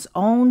just one's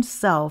own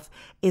self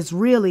is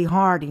really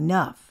hard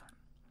enough.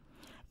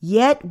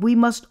 Yet we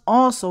must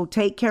also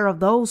take care of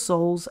those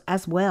souls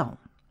as well.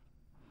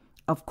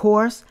 Of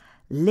course,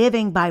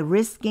 living by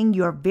risking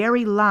your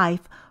very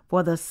life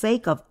for the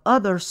sake of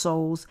other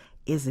souls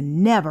is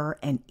never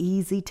an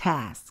easy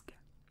task.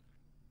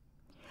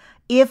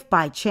 If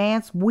by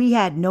chance we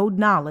had no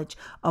knowledge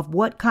of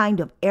what kind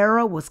of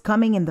era was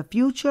coming in the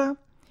future,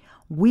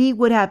 we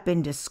would have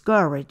been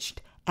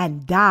discouraged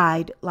and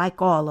died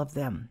like all of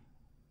them.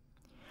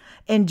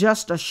 In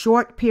just a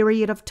short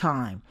period of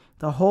time,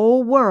 the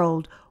whole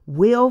world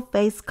will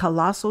face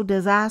colossal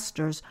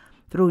disasters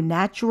through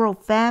natural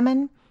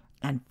famine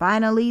and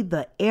finally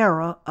the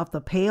era of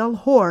the pale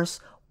horse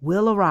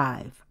will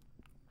arrive.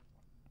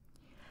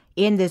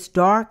 In this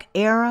dark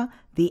era,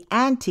 the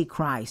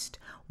Antichrist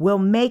will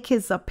make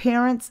his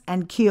appearance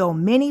and kill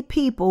many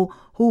people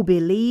who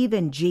believe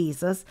in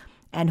Jesus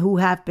and who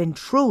have been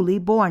truly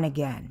born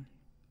again.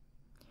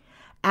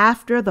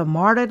 After the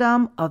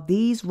martyrdom of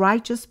these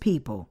righteous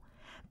people,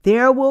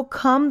 there will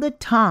come the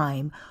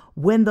time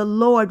when the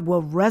Lord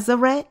will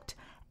resurrect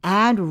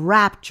and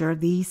rapture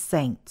these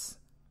saints.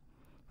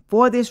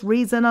 For this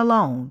reason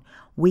alone,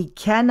 we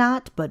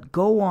cannot but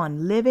go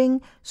on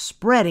living,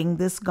 spreading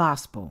this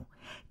gospel,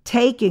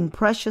 taking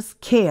precious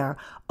care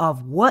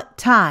of what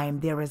time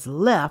there is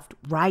left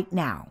right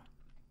now.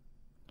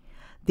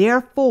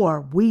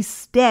 Therefore, we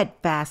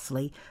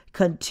steadfastly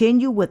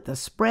continue with the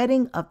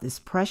spreading of this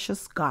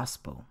precious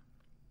gospel.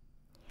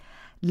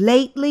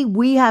 Lately,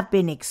 we have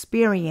been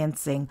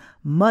experiencing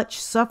much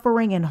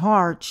suffering and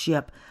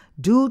hardship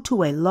due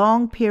to a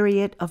long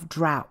period of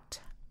drought.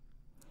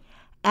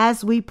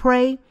 As we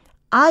pray,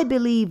 I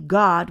believe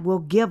God will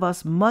give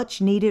us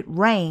much needed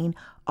rain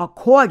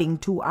according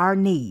to our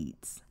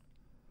needs.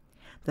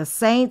 The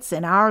saints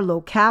in our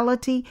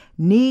locality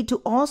need to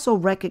also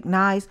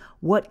recognize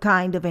what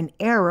kind of an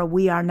era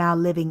we are now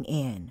living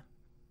in.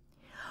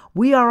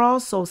 We are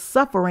also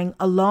suffering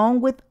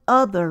along with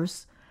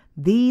others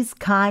these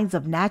kinds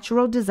of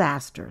natural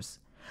disasters,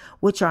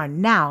 which are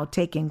now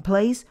taking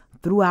place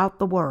throughout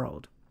the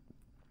world.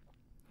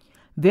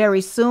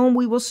 Very soon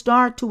we will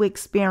start to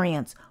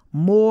experience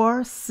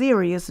more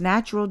serious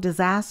natural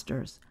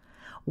disasters,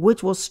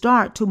 which will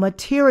start to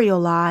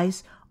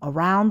materialize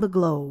around the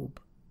globe.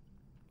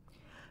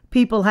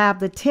 People have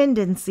the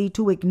tendency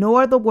to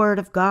ignore the Word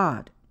of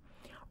God,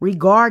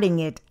 regarding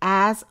it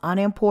as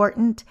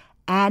unimportant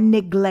and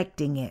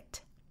neglecting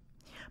it.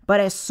 But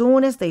as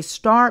soon as they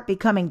start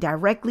becoming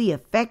directly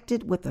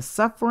affected with the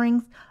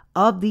sufferings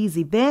of these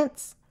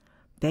events,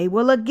 they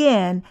will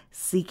again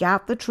seek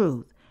out the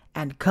truth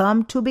and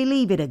come to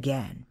believe it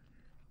again.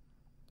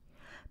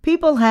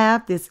 People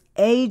have this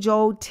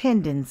age-old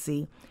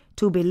tendency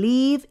to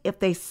believe if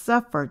they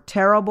suffer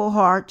terrible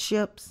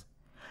hardships,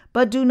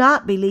 but do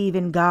not believe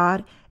in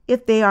God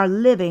if they are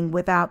living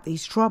without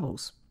these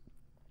troubles.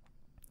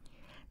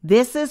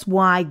 This is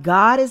why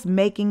God is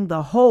making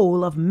the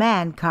whole of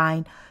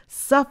mankind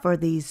suffer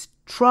these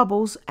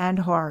troubles and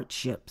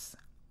hardships.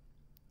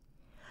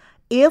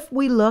 If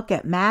we look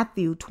at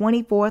Matthew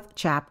 24th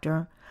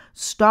chapter,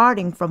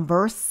 starting from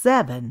verse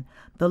 7,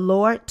 the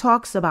Lord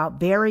talks about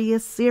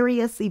various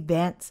serious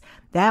events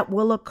that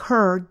will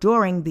occur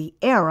during the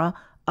era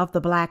of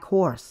the black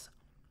horse.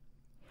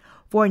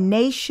 For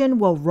nation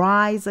will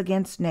rise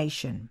against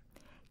nation,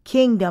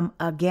 kingdom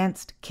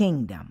against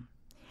kingdom,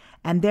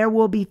 and there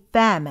will be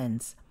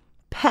famines,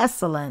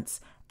 pestilence,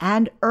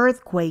 and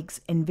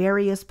earthquakes in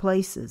various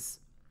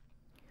places.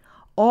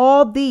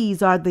 All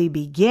these are the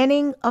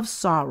beginning of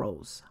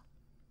sorrows.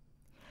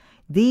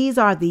 These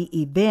are the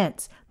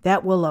events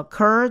that will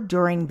occur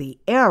during the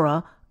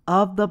era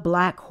of the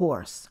black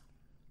horse.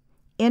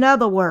 In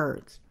other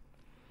words,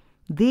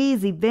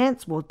 these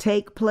events will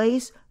take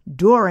place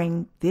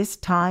during this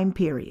time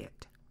period.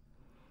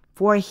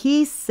 For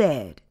he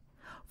said,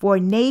 "For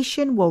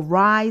nation will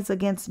rise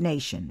against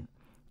nation,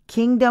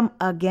 kingdom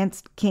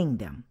against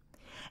kingdom,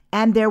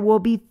 and there will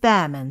be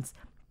famines,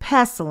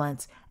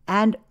 pestilence,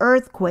 and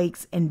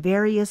earthquakes in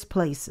various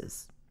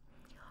places.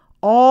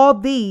 All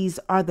these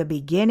are the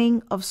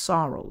beginning of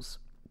sorrows."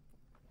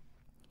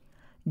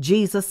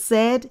 Jesus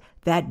said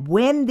that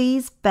when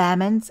these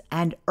famines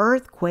and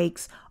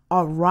earthquakes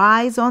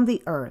arise on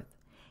the earth,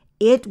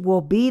 it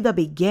will be the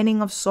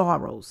beginning of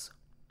sorrows.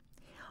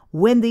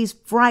 When these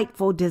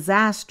frightful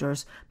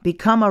disasters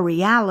become a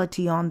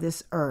reality on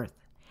this earth,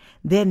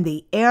 then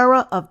the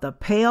era of the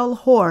pale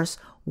horse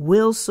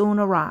will soon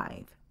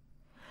arrive,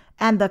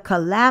 and the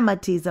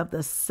calamities of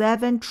the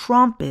 7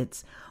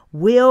 trumpets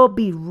will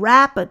be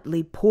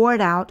rapidly poured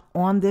out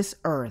on this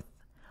earth,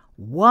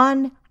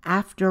 one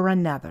after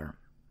another.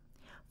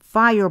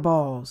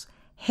 Fireballs,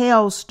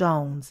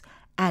 hailstones,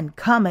 and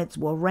comets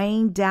will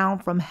rain down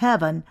from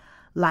heaven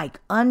like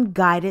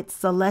unguided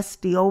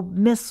celestial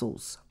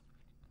missiles.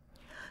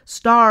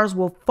 Stars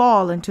will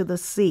fall into the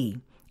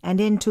sea and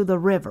into the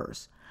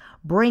rivers,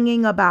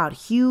 bringing about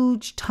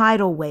huge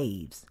tidal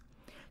waves,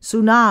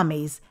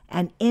 tsunamis,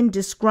 and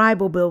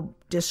indescribable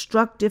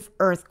destructive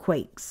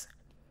earthquakes.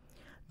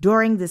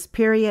 During this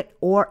period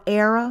or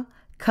era,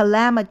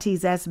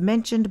 calamities as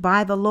mentioned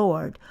by the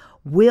Lord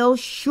will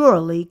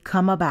surely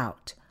come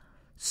about.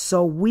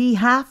 So we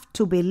have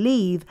to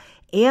believe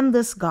in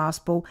this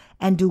gospel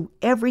and do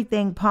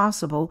everything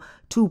possible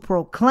to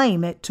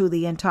proclaim it to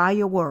the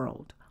entire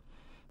world,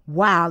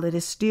 while it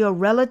is still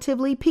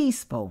relatively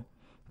peaceful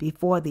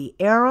before the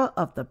era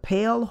of the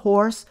pale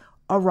horse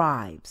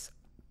arrives.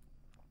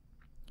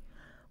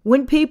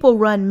 When people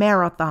run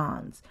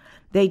marathons,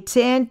 they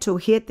tend to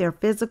hit their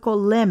physical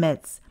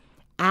limits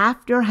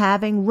after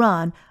having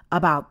run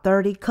about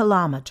 30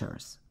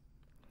 kilometers.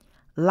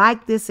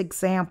 Like this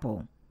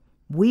example,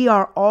 we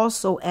are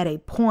also at a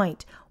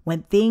point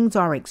when things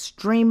are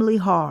extremely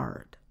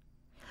hard.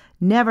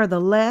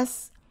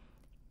 Nevertheless,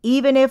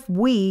 even if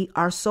we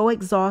are so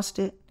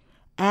exhausted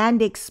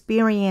and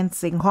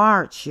experiencing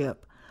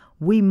hardship,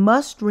 we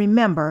must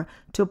remember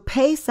to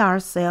pace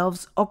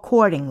ourselves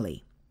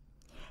accordingly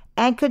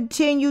and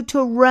continue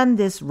to run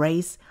this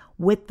race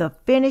with the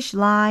finish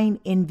line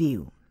in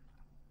view.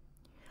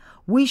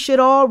 We should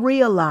all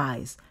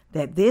realize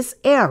that this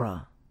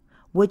era,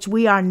 which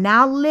we are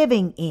now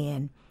living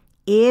in,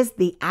 is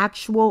the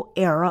actual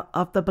era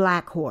of the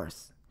black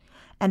horse,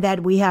 and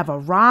that we have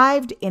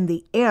arrived in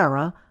the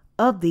era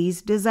of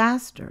these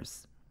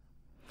disasters.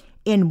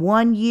 In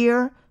 1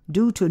 year,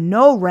 due to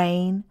no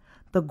rain,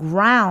 the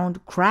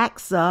ground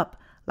cracks up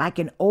like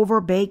an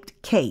overbaked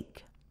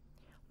cake.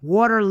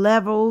 Water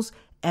levels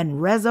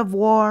and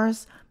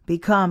reservoirs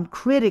become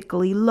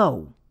critically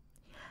low,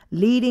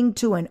 leading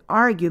to an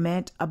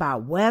argument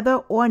about whether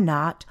or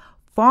not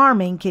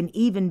farming can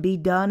even be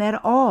done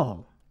at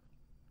all.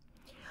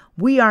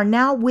 We are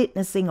now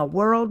witnessing a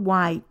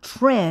worldwide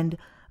trend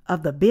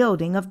of the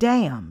building of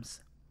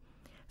dams,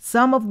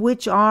 some of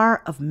which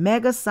are of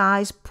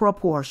mega-sized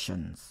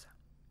proportions.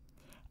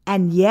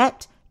 And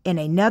yet, in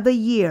another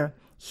year,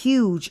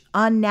 huge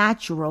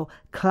unnatural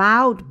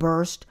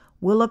cloudburst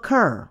will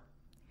occur,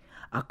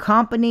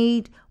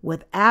 accompanied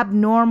with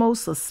abnormal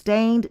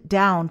sustained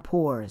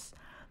downpours,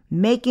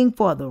 making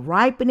for the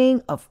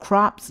ripening of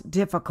crops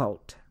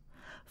difficult.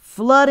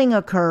 Flooding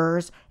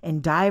occurs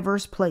in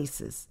diverse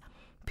places.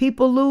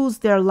 People lose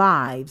their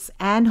lives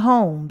and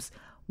homes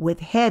with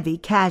heavy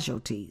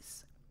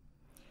casualties.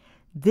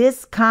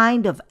 This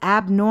kind of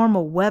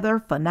abnormal weather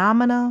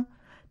phenomena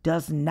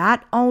does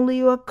not only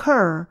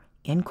occur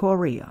in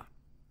Korea.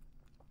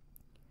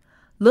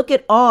 Look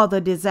at all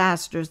the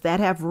disasters that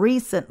have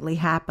recently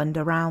happened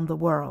around the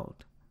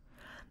world.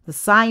 The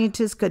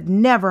scientists could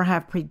never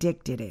have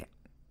predicted it.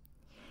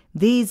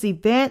 These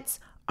events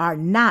are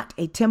not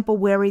a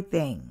temporary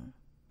thing.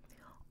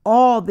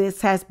 All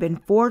this has been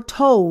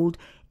foretold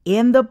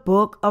in the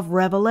book of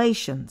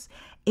Revelations,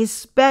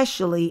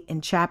 especially in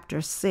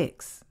chapter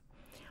 6,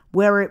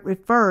 where it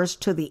refers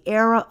to the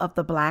era of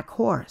the black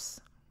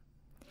horse.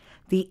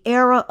 The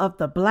era of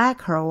the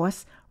black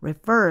horse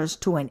refers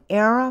to an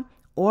era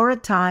or a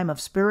time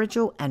of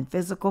spiritual and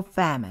physical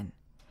famine,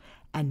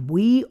 and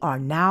we are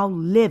now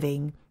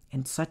living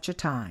in such a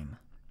time.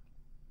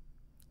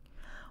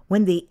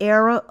 When the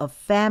era of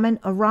famine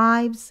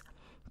arrives,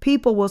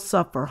 people will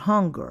suffer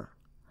hunger.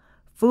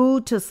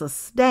 Food to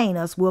sustain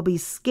us will be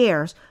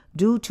scarce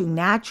due to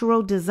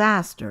natural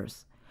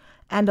disasters,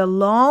 and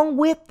along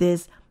with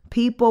this,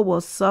 people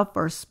will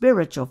suffer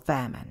spiritual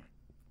famine.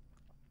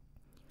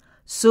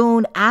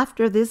 Soon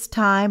after this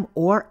time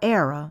or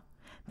era,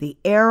 the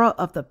era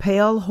of the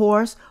pale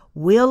horse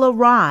will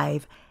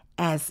arrive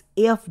as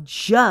if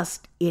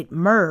just it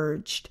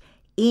merged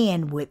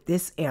in with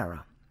this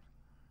era.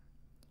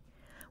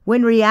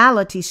 When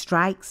reality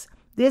strikes,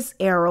 this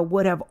era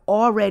would have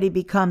already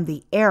become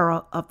the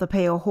era of the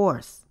pale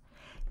horse.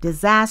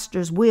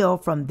 Disasters will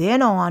from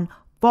then on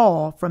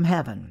fall from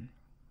heaven.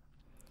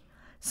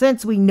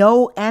 Since we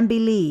know and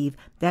believe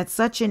that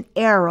such an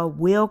era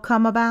will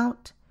come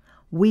about,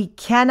 we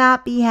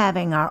cannot be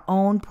having our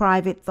own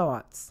private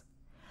thoughts.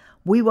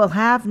 We will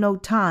have no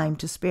time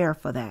to spare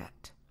for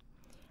that.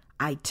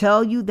 I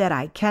tell you that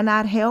I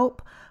cannot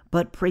help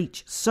but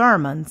preach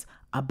sermons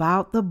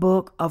about the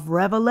book of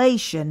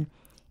Revelation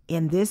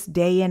in this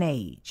day and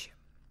age.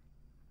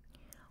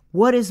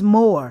 What is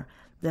more,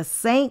 the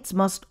saints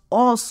must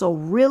also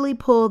really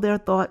pull their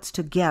thoughts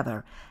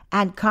together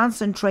and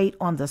concentrate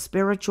on the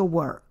spiritual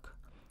work.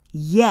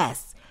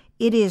 Yes,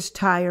 it is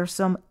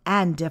tiresome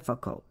and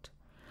difficult,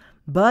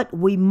 but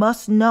we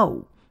must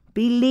know,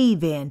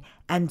 believe in,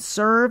 and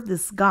serve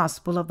this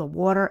gospel of the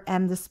water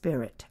and the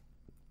Spirit.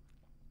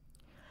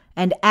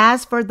 And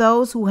as for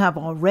those who have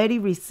already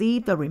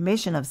received the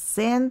remission of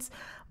sins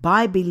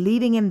by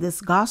believing in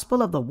this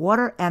gospel of the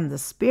water and the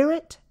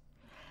Spirit,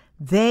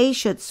 they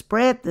should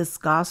spread this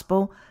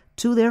gospel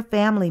to their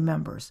family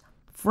members,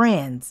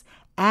 friends,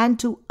 and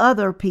to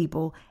other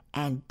people,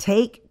 and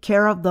take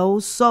care of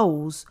those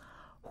souls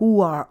who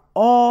are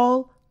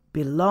all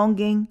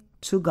belonging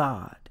to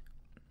God.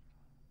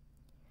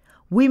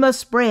 We must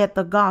spread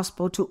the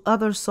gospel to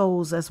other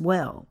souls as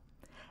well,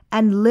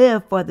 and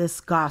live for this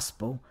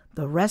gospel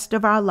the rest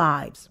of our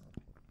lives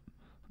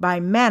by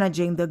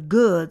managing the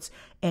goods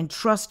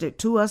entrusted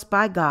to us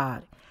by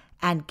God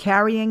and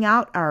carrying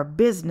out our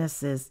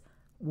businesses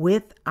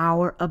with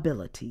our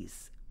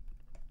abilities.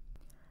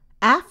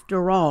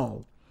 After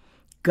all,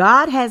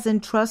 God has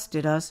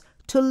entrusted us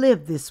to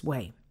live this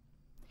way.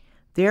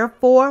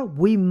 Therefore,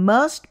 we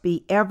must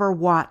be ever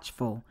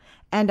watchful,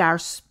 and our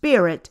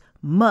spirit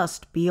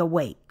must be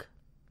awake.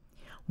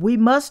 We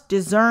must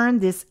discern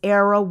this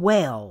era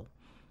well,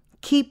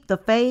 keep the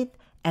faith,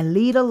 and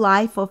lead a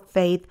life of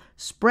faith,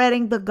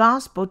 spreading the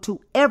gospel to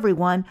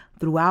everyone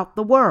throughout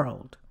the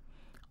world,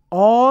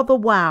 all the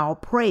while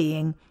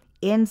praying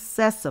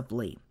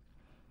incessantly.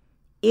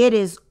 It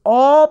is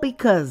all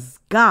because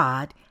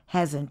God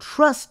has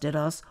entrusted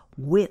us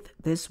with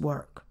this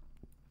work.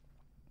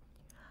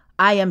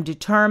 I am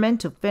determined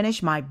to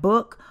finish my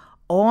book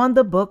on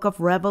the book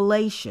of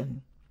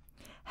Revelation,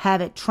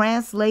 have it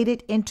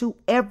translated into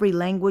every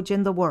language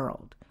in the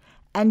world,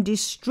 and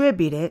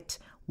distribute it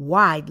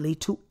widely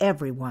to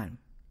everyone.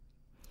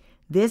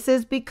 This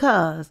is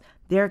because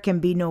there can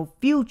be no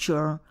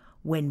future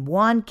when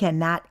one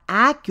cannot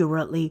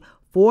accurately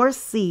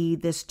foresee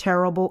this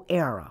terrible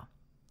era.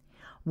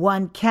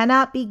 One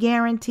cannot be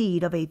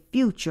guaranteed of a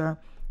future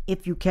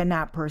if you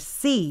cannot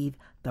perceive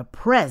the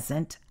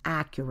present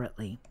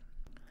accurately.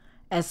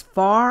 As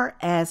far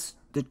as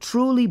the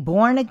truly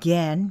born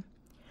again,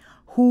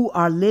 who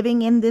are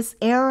living in this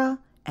era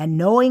and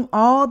knowing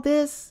all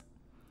this,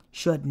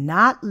 should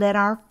not let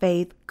our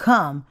faith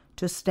come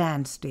to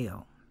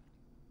standstill.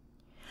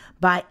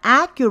 By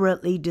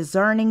accurately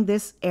discerning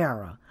this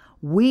era,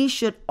 we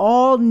should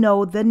all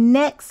know the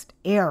next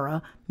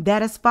era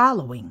that is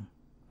following.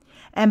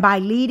 And by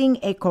leading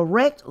a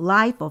correct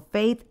life of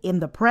faith in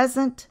the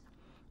present,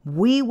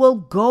 we will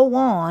go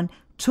on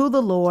to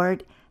the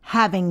Lord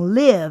having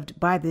lived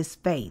by this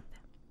faith.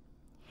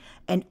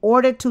 In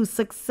order to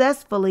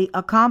successfully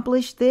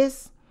accomplish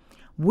this,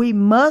 we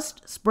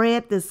must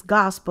spread this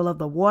gospel of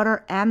the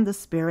water and the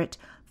Spirit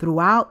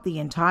throughout the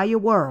entire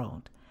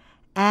world,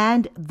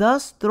 and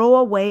thus throw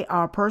away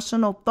our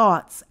personal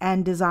thoughts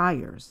and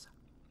desires.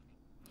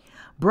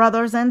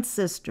 Brothers and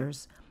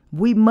sisters,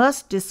 we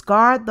must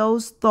discard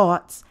those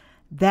thoughts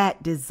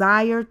that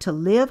desire to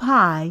live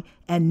high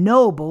and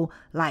noble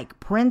like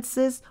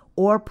princes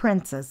or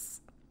princesses.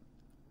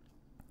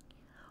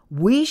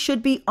 We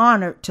should be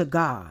honored to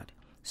God,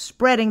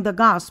 spreading the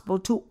gospel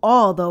to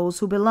all those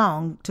who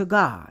belong to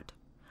God.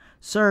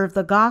 Serve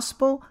the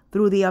gospel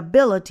through the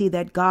ability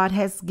that God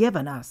has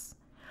given us.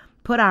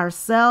 Put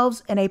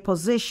ourselves in a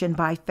position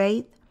by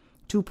faith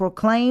to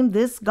proclaim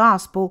this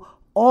gospel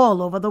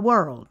all over the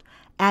world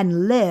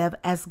and live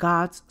as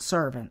God's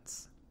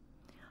servants.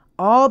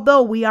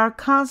 Although we are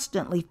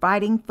constantly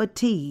fighting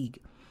fatigue,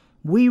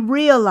 we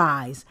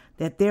realize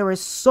that there is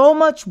so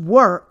much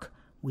work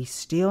we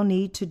still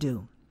need to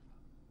do.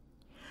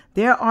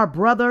 There are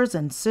brothers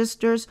and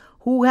sisters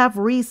who have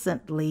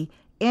recently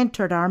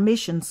entered our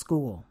mission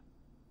school.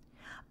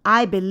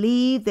 I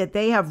believe that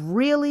they have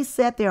really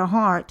set their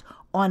heart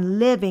on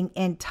living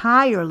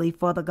entirely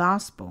for the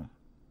gospel.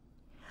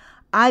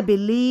 I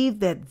believe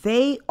that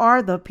they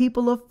are the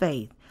people of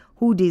faith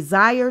who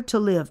desire to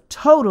live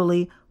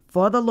totally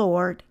for the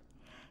Lord,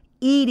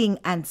 eating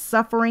and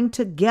suffering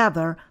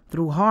together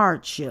through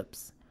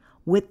hardships,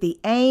 with the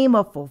aim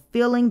of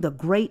fulfilling the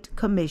Great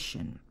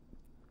Commission.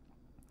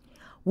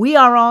 We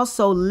are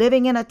also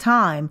living in a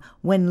time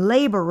when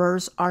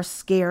laborers are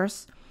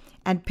scarce,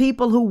 and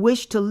people who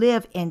wish to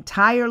live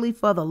entirely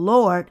for the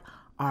Lord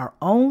are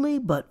only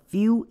but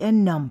few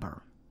in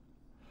number.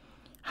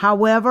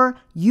 However,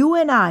 you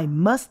and I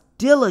must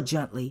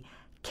diligently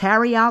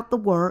carry out the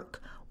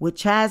work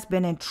which has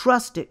been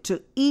entrusted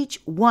to each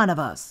one of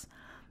us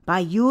by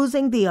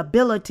using the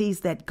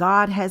abilities that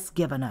God has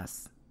given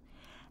us.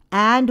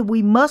 And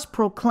we must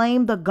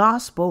proclaim the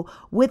gospel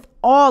with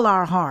all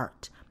our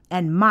heart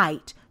and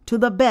might to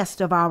the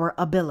best of our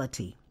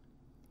ability.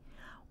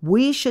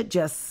 We should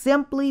just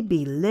simply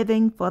be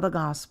living for the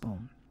gospel.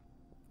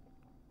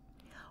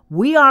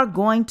 We are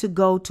going to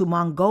go to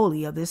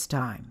Mongolia this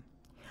time.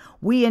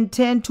 We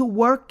intend to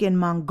work in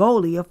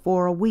Mongolia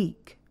for a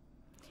week.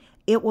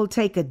 It will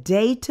take a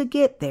day to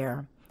get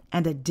there,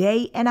 and a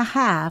day and a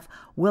half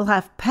will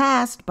have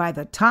passed by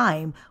the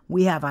time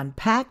we have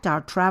unpacked our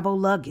travel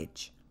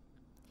luggage.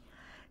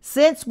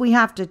 Since we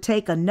have to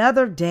take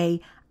another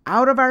day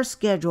out of our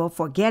schedule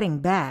for getting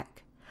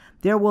back,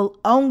 there will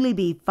only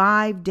be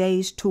 5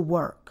 days to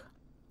work.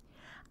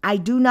 I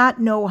do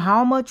not know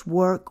how much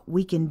work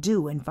we can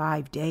do in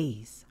 5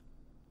 days.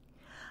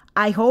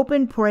 I hope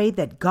and pray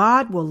that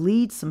God will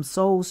lead some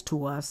souls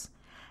to us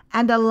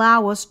and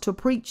allow us to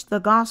preach the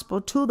gospel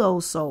to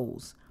those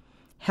souls,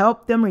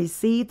 help them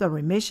receive the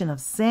remission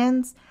of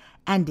sins,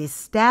 and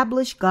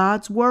establish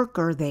God's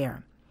worker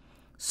there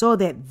so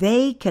that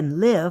they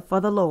can live for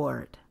the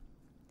Lord.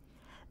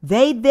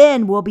 They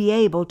then will be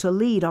able to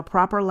lead a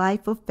proper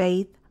life of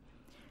faith,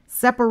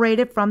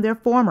 separated from their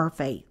former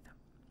faith.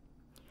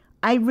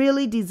 I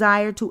really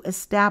desire to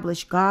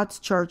establish God's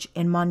church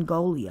in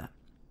Mongolia.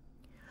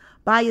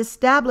 By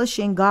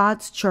establishing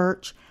God's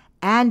church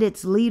and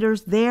its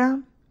leaders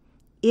there,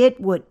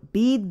 it would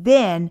be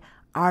then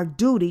our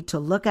duty to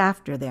look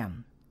after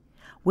them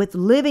with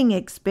living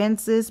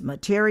expenses,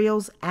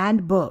 materials,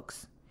 and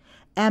books.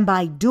 And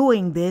by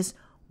doing this,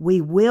 we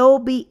will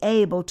be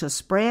able to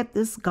spread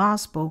this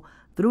gospel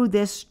through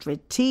this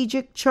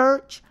strategic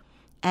church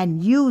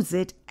and use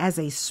it as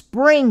a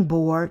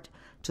springboard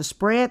to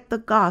spread the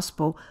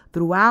gospel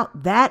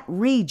throughout that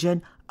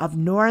region of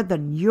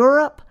Northern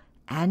Europe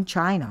and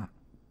China.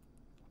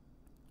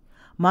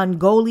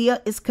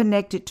 Mongolia is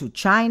connected to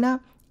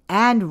China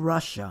and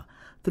Russia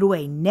through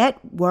a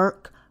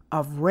network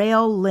of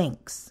rail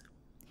links.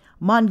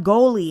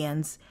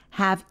 Mongolians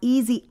have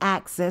easy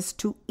access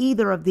to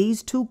either of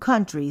these two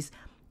countries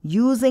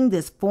using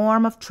this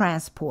form of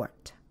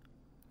transport.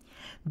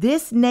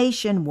 This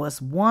nation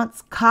was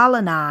once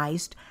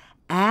colonized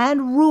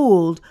and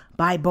ruled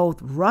by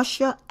both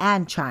Russia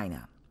and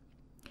China.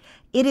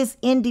 It is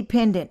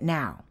independent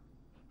now,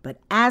 but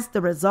as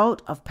the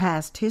result of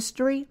past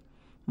history,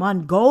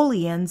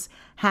 Mongolians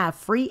have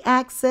free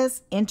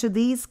access into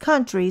these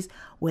countries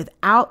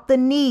without the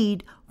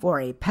need for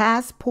a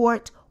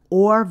passport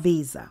or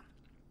visa.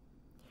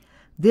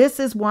 This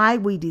is why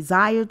we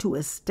desire to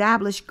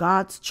establish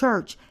God's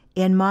church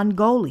in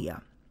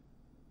Mongolia.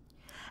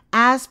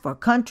 As for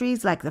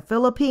countries like the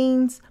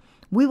Philippines,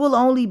 we will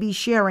only be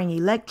sharing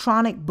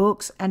electronic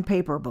books and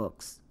paper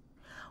books.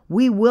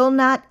 We will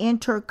not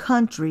enter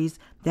countries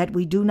that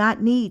we do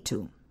not need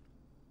to.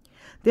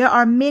 There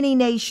are many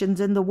nations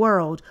in the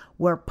world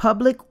where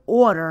public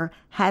order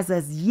has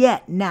as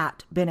yet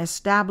not been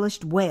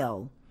established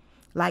well,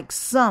 like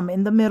some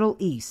in the Middle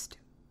East.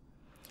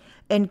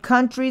 In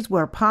countries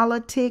where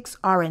politics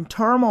are in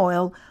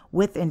turmoil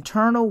with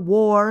internal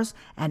wars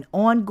and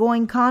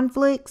ongoing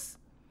conflicts,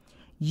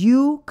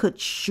 you could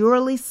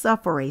surely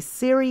suffer a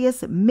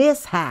serious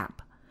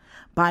mishap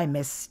by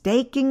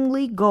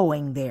mistakenly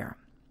going there.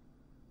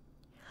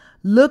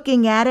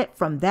 Looking at it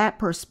from that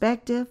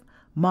perspective,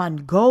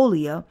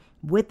 Mongolia,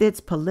 with its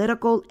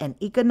political and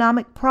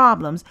economic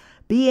problems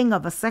being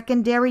of a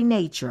secondary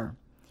nature,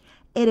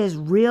 it is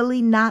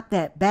really not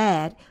that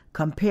bad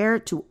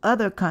compared to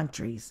other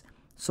countries,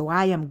 so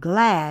I am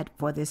glad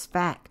for this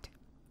fact.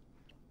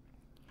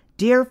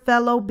 Dear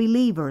fellow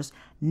believers,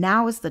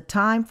 now is the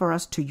time for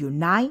us to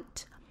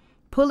unite,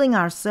 pulling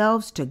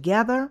ourselves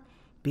together,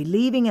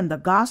 believing in the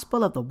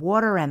gospel of the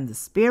water and the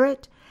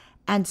Spirit,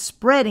 and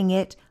spreading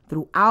it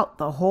throughout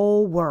the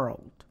whole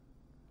world.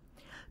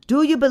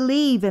 Do you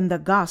believe in the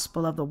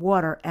gospel of the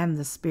water and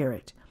the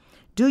Spirit?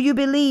 Do you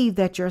believe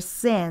that your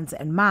sins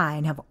and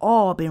mine have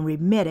all been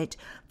remitted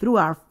through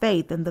our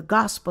faith in the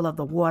gospel of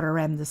the water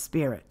and the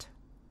Spirit?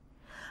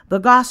 The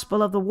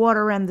gospel of the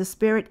water and the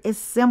Spirit is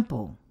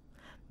simple,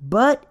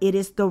 but it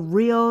is the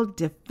real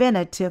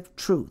definitive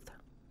truth.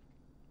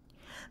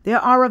 There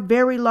are a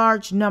very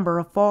large number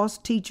of false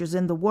teachers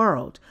in the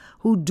world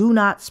who do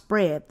not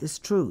spread this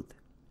truth.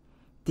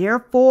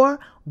 Therefore,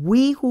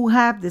 we who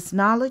have this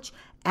knowledge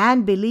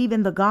and believe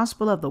in the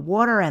gospel of the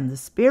water and the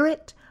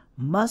Spirit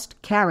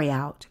must carry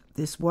out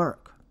this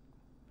work.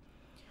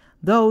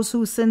 Those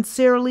who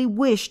sincerely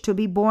wish to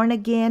be born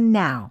again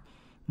now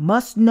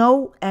must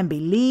know and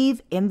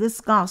believe in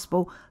this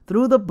gospel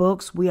through the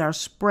books we are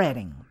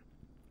spreading.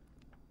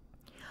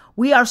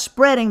 We are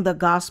spreading the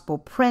gospel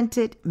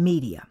printed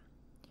media.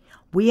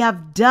 We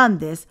have done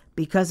this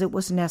because it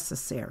was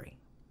necessary.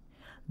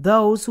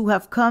 Those who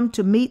have come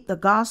to meet the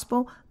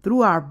gospel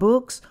through our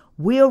books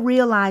will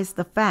realize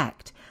the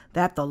fact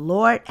that the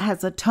Lord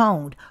has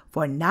atoned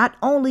for not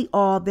only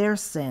all their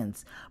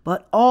sins,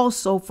 but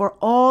also for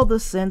all the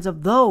sins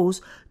of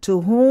those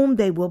to whom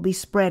they will be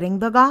spreading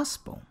the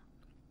gospel.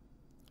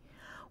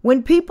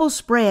 When people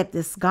spread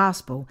this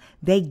gospel,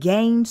 they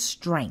gain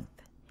strength,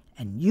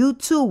 and you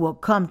too will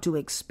come to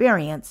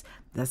experience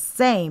the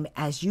same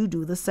as you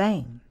do the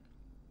same.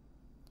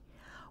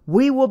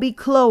 We will be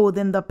clothed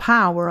in the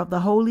power of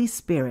the Holy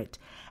Spirit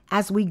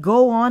as we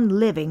go on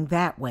living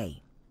that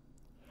way.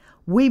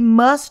 We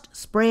must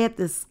spread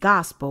this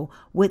gospel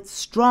with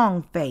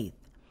strong faith,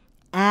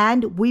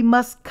 and we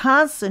must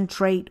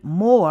concentrate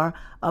more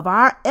of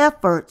our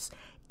efforts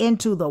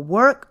into the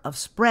work of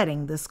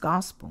spreading this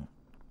gospel.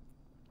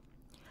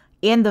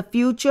 In the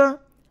future,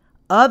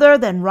 other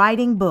than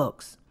writing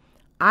books,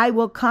 I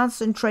will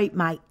concentrate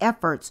my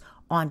efforts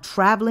on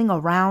traveling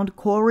around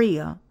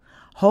Korea,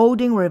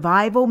 holding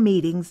revival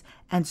meetings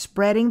and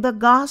spreading the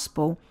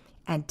gospel,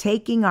 and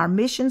taking our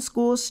mission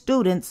school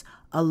students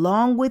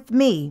along with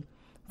me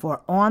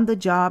for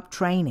on-the-job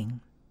training.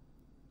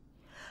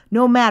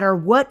 No matter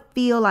what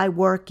field I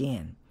work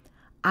in,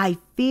 I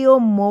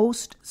feel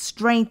most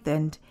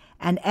strengthened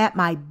and at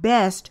my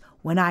best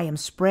when I am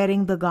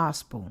spreading the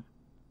gospel.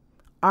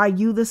 Are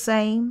you the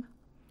same?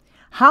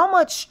 How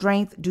much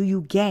strength do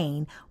you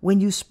gain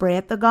when you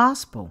spread the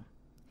gospel?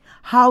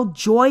 How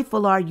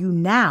joyful are you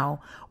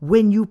now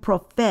when you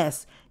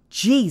profess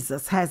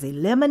Jesus has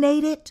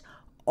eliminated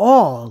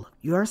all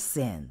your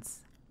sins?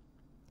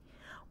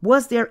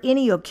 Was there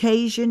any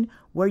occasion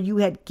where you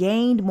had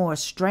gained more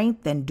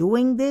strength than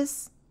doing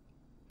this?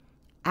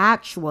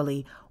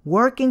 Actually,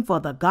 working for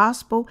the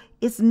gospel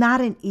is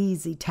not an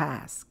easy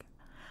task,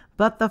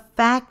 but the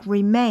fact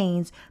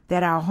remains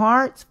that our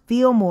hearts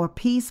feel more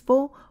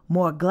peaceful,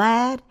 more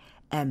glad,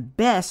 and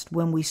best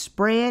when we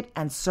spread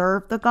and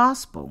serve the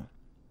gospel.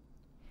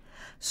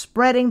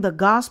 Spreading the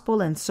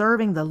gospel and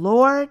serving the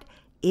Lord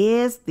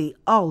is the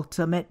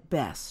ultimate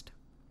best.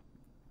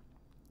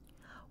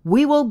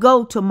 We will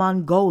go to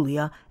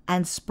Mongolia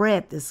and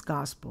spread this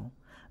gospel,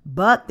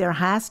 but there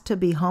has to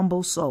be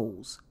humble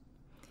souls.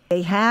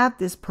 They have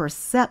this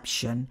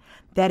perception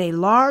that a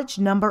large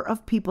number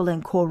of people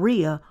in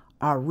Korea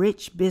are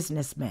rich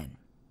businessmen.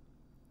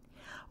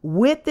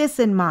 With this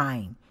in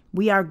mind,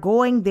 we are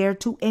going there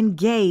to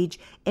engage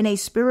in a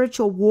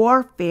spiritual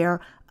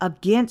warfare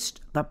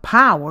against the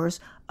powers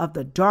of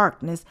the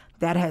darkness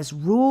that has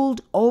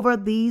ruled over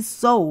these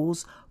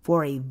souls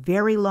for a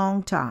very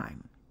long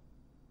time.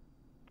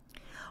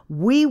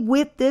 We,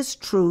 with this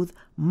truth,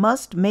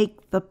 must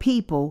make the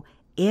people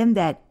in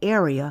that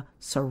area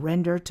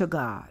surrender to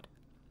God.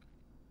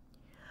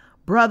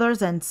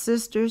 Brothers and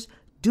sisters,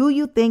 do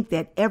you think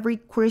that every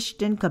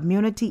Christian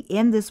community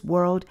in this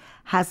world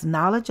has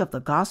knowledge of the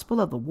gospel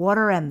of the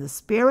water and the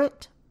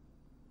Spirit?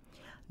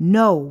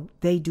 No,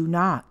 they do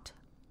not.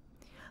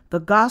 The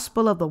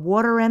gospel of the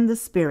water and the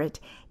Spirit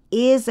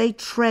is a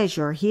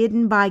treasure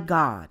hidden by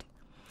God,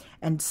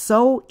 and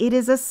so it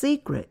is a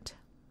secret.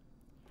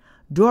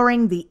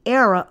 During the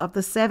era of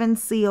the 7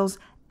 seals,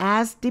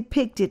 as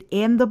depicted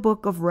in the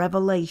book of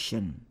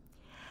Revelation,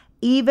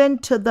 even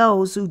to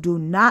those who do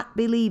not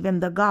believe in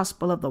the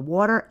gospel of the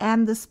water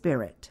and the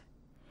Spirit,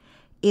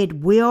 it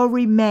will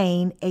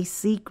remain a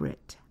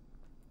secret.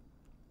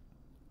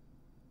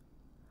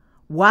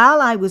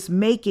 While I was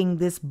making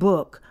this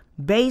book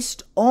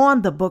based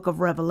on the book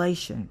of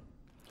Revelation,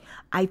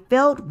 I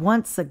felt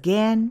once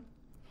again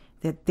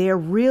that there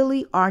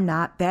really are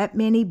not that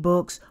many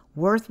books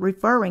worth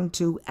referring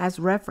to as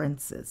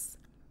references.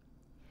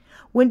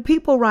 When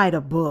people write a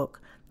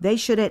book, they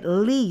should at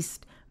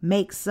least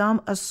make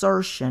some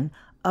assertion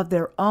of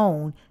their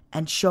own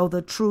and show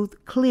the truth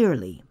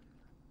clearly.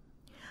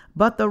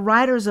 But the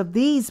writers of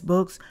these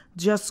books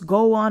just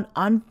go on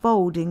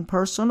unfolding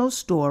personal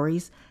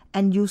stories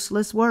and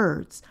useless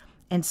words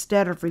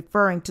instead of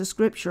referring to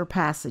scripture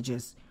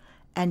passages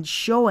and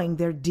showing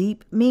their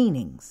deep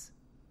meanings.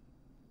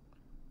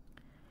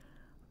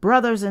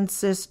 Brothers and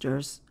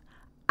sisters,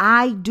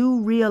 I do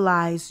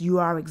realize you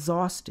are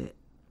exhausted,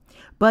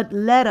 but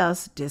let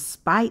us,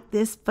 despite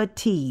this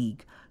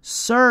fatigue,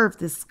 serve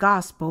this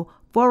gospel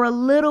for a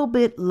little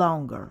bit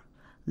longer,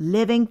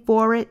 living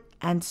for it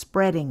and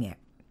spreading it.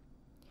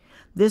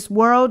 This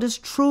world is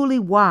truly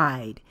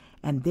wide,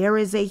 and there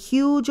is a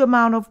huge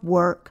amount of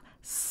work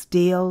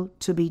still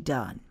to be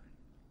done.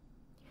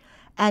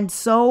 And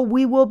so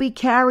we will be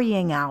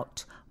carrying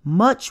out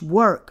much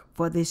work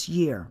for this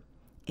year,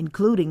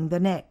 including the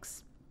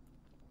next.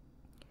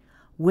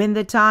 When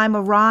the time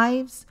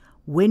arrives,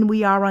 when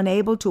we are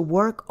unable to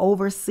work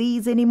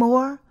overseas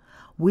anymore,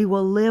 we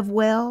will live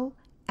well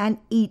and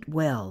eat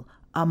well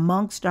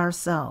amongst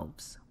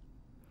ourselves.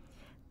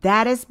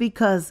 That is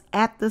because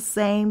at the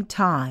same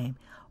time,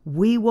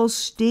 we will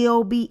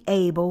still be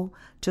able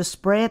to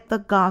spread the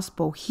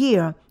gospel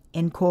here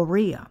in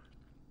Korea.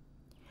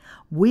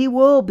 We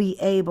will be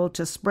able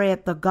to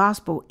spread the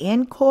gospel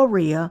in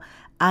Korea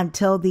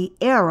until the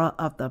era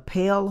of the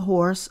pale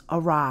horse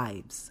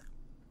arrives.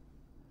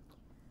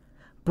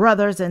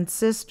 Brothers and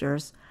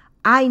sisters,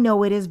 I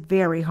know it is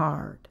very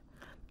hard,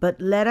 but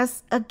let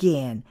us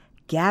again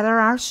gather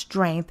our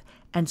strength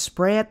and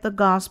spread the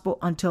gospel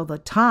until the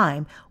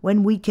time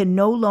when we can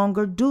no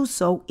longer do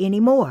so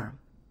anymore.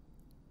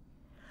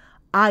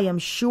 I am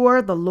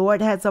sure the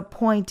Lord has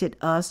appointed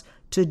us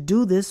to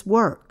do this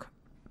work.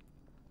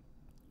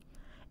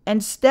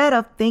 Instead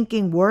of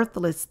thinking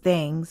worthless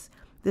things,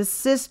 the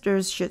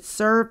sisters should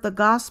serve the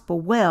gospel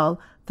well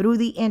through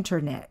the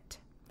internet.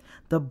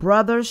 The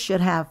brothers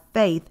should have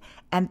faith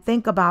and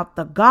think about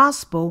the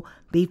gospel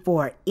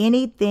before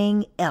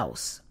anything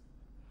else.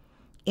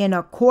 In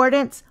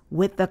accordance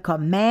with the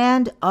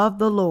command of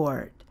the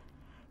Lord,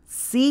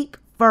 seek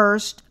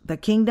first the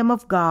kingdom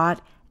of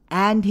God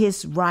and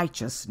his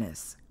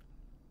righteousness.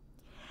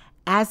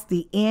 As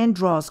the end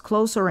draws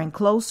closer and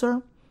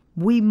closer,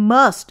 we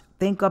must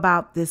think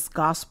about this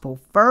gospel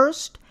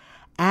first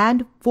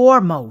and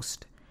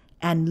foremost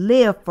and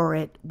live for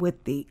it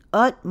with the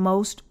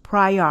utmost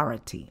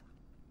priority.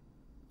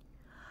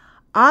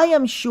 I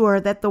am sure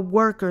that the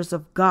workers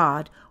of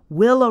God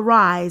will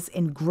arise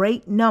in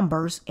great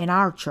numbers in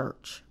our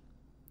church.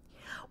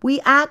 We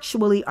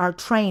actually are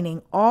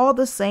training all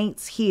the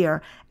saints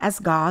here as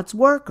God's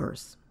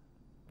workers.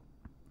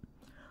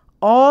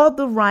 All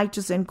the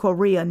righteous in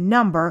Korea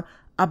number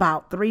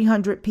about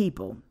 300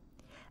 people,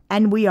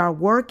 and we are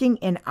working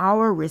in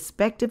our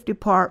respective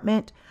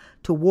department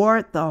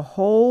toward the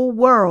whole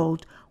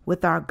world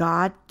with our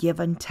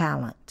God-given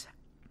talent.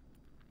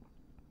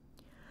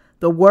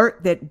 The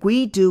work that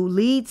we do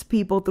leads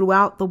people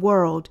throughout the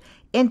world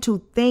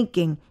into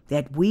thinking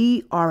that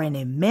we are an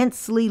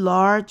immensely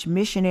large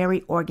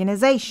missionary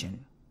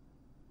organization.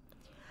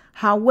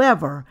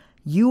 However,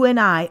 you and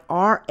I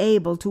are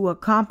able to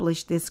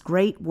accomplish this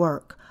great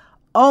work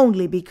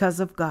only because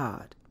of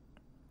God.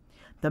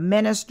 The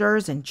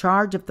ministers in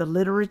charge of the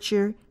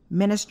literature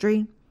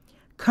ministry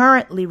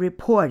currently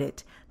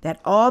reported that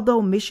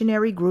although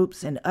missionary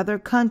groups in other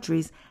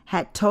countries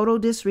had total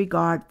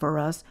disregard for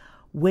us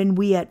when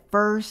we at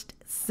first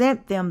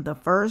sent them the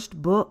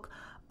first book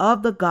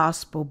of the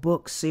Gospel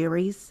book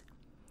series,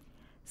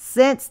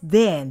 since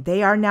then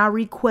they are now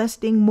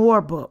requesting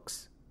more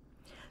books.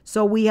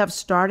 So we have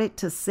started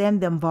to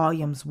send them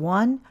volumes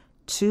 1,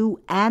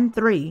 2, and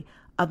 3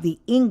 of the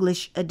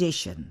English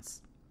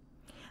editions.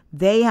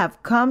 They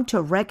have come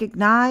to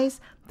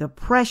recognize the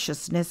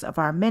preciousness of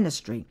our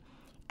ministry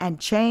and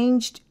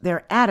changed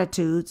their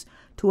attitudes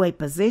to a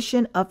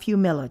position of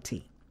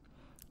humility.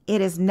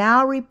 It is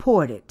now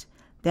reported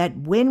that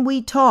when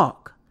we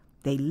talk,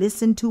 they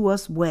listen to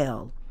us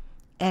well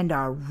and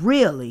are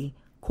really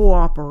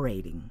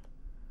cooperating.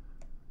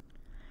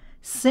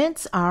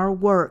 Since our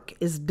work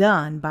is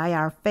done by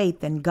our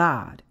faith in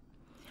God,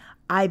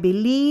 I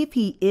believe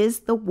He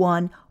is the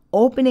one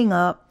opening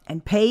up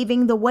and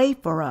paving the way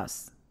for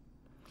us.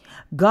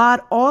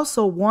 God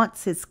also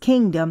wants His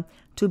kingdom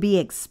to be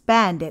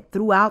expanded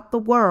throughout the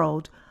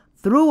world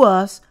through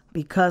us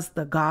because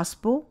the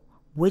gospel,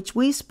 which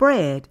we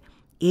spread,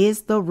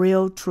 is the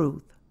real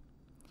truth.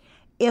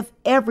 If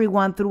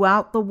everyone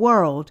throughout the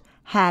world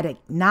had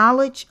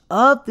knowledge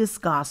of this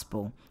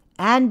gospel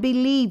and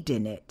believed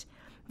in it,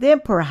 then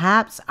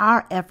perhaps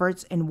our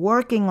efforts in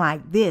working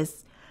like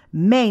this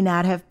may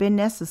not have been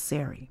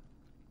necessary.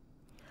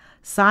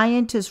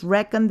 Scientists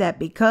reckon that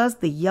because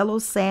the yellow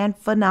sand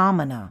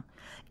phenomena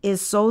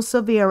is so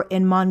severe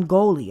in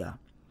Mongolia,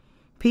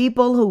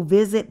 people who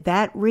visit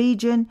that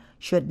region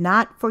should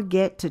not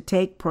forget to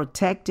take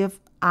protective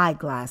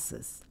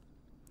eyeglasses.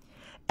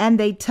 And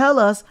they tell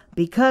us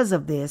because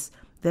of this,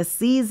 the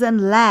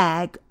season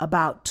lag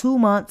about 2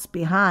 months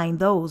behind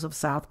those of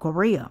South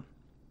Korea.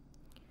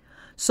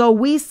 So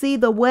we see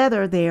the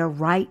weather there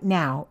right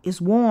now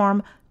is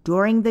warm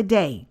during the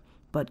day,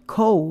 but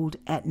cold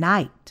at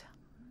night.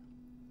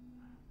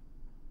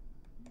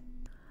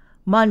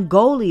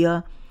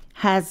 Mongolia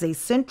has a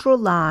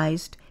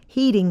centralized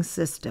heating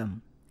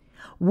system,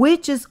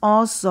 which is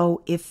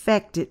also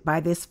affected by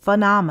this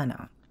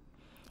phenomena.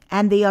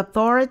 And the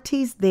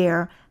authorities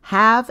there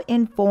have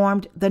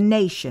informed the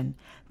nation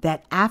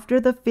that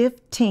after the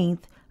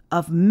 15th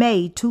of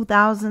May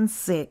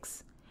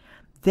 2006,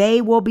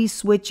 they will be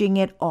switching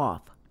it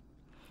off.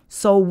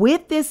 So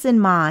with this in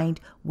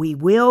mind, we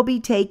will be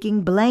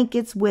taking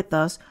blankets with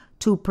us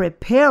to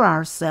prepare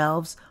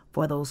ourselves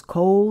for those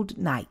cold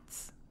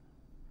nights.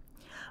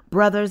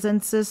 Brothers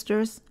and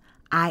sisters,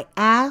 I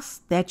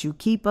ask that you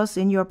keep us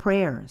in your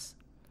prayers.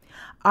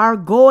 Our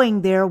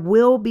going there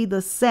will be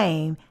the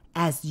same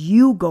as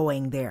you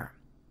going there.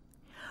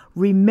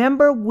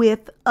 Remember,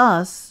 with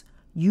us,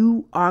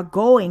 you are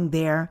going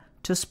there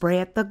to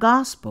spread the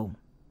gospel.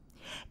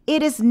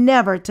 It is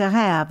never to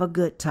have a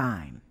good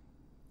time,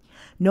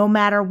 no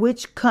matter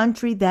which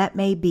country that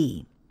may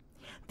be.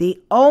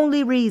 The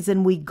only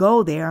reason we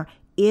go there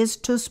is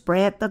to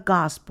spread the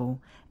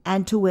gospel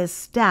and to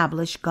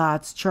establish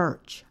God's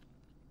church.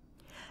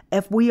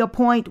 If we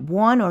appoint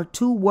 1 or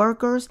 2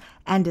 workers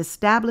and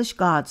establish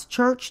God's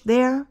church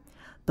there,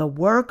 the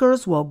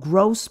workers will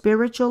grow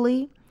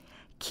spiritually,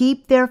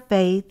 keep their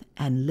faith,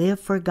 and live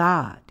for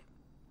God.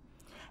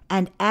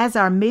 And as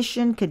our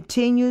mission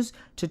continues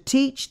to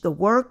teach the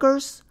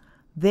workers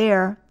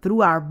there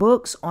through our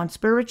books on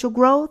spiritual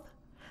growth,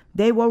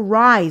 they will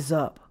rise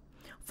up,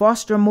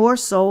 foster more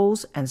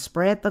souls, and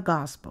spread the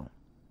gospel.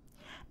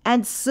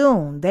 And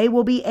soon they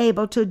will be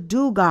able to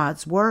do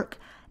God's work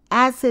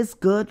as His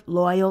good,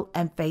 loyal,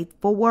 and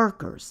faithful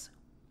workers.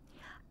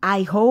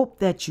 I hope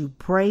that you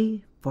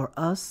pray for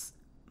us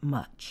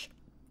much.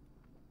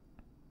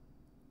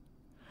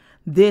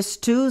 This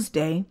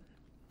Tuesday,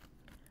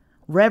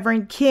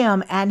 Reverend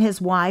Kim and his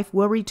wife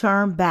will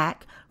return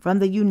back from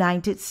the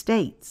United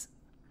States.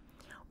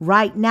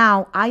 Right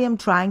now, I am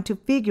trying to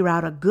figure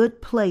out a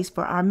good place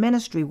for our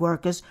ministry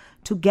workers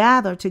to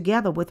gather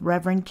together with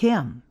Reverend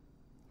Kim.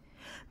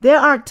 There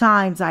are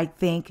times I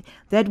think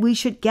that we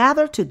should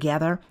gather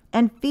together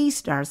and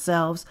feast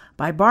ourselves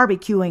by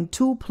barbecuing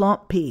 2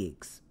 plump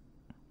pigs.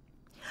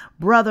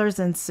 Brothers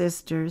and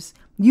sisters,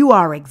 you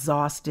are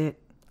exhausted.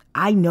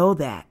 I know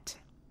that.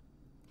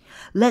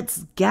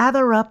 Let's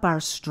gather up our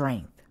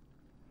strength.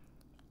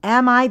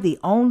 Am I the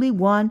only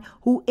one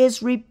who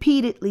is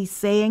repeatedly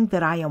saying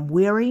that I am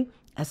weary,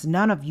 as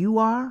none of you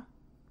are?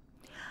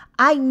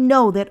 I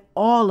know that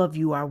all of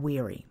you are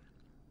weary.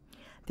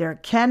 There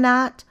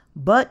cannot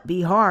but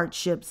be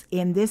hardships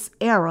in this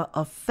era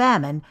of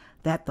famine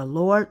that the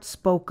Lord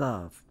spoke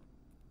of.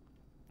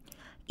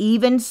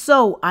 Even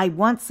so, I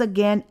once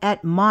again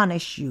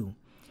admonish you.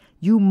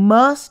 You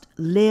must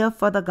live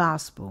for the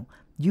gospel.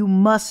 You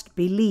must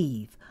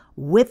believe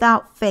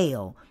without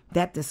fail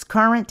that this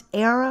current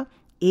era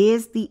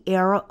is the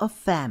era of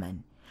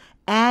famine,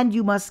 and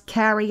you must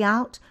carry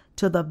out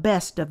to the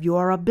best of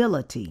your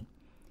ability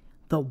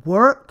the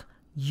work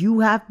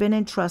you have been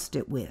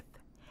entrusted with,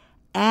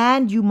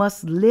 and you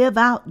must live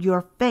out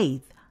your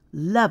faith,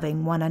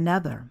 loving one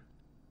another.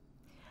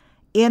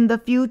 In the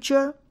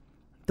future,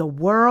 the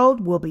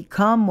world will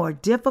become more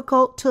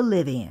difficult to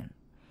live in,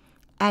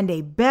 and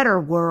a better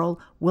world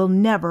will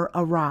never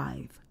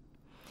arrive.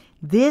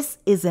 This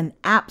is an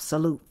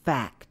absolute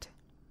fact.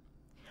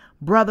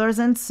 Brothers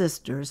and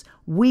sisters,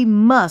 we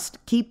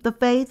must keep the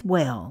faith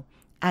well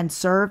and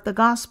serve the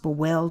gospel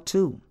well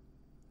too.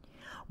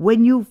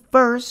 When you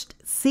first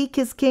seek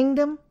His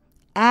kingdom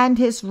and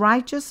His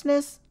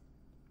righteousness,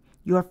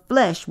 your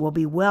flesh will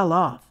be well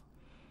off,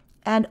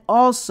 and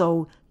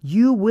also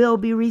you will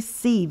be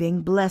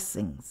receiving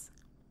blessings.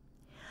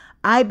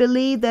 I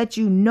believe that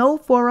you know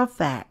for a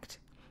fact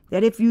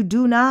that if you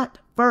do not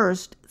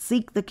first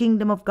seek the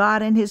kingdom of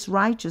God and his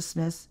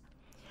righteousness,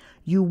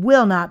 you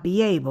will not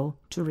be able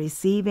to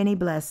receive any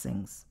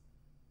blessings.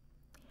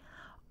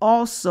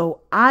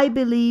 Also, I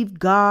believe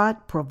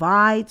God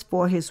provides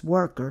for his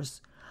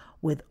workers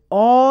with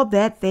all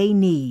that they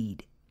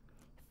need,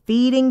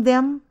 feeding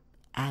them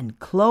and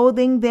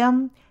clothing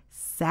them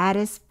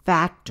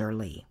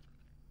satisfactorily.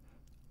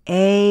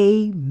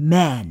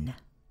 Amen.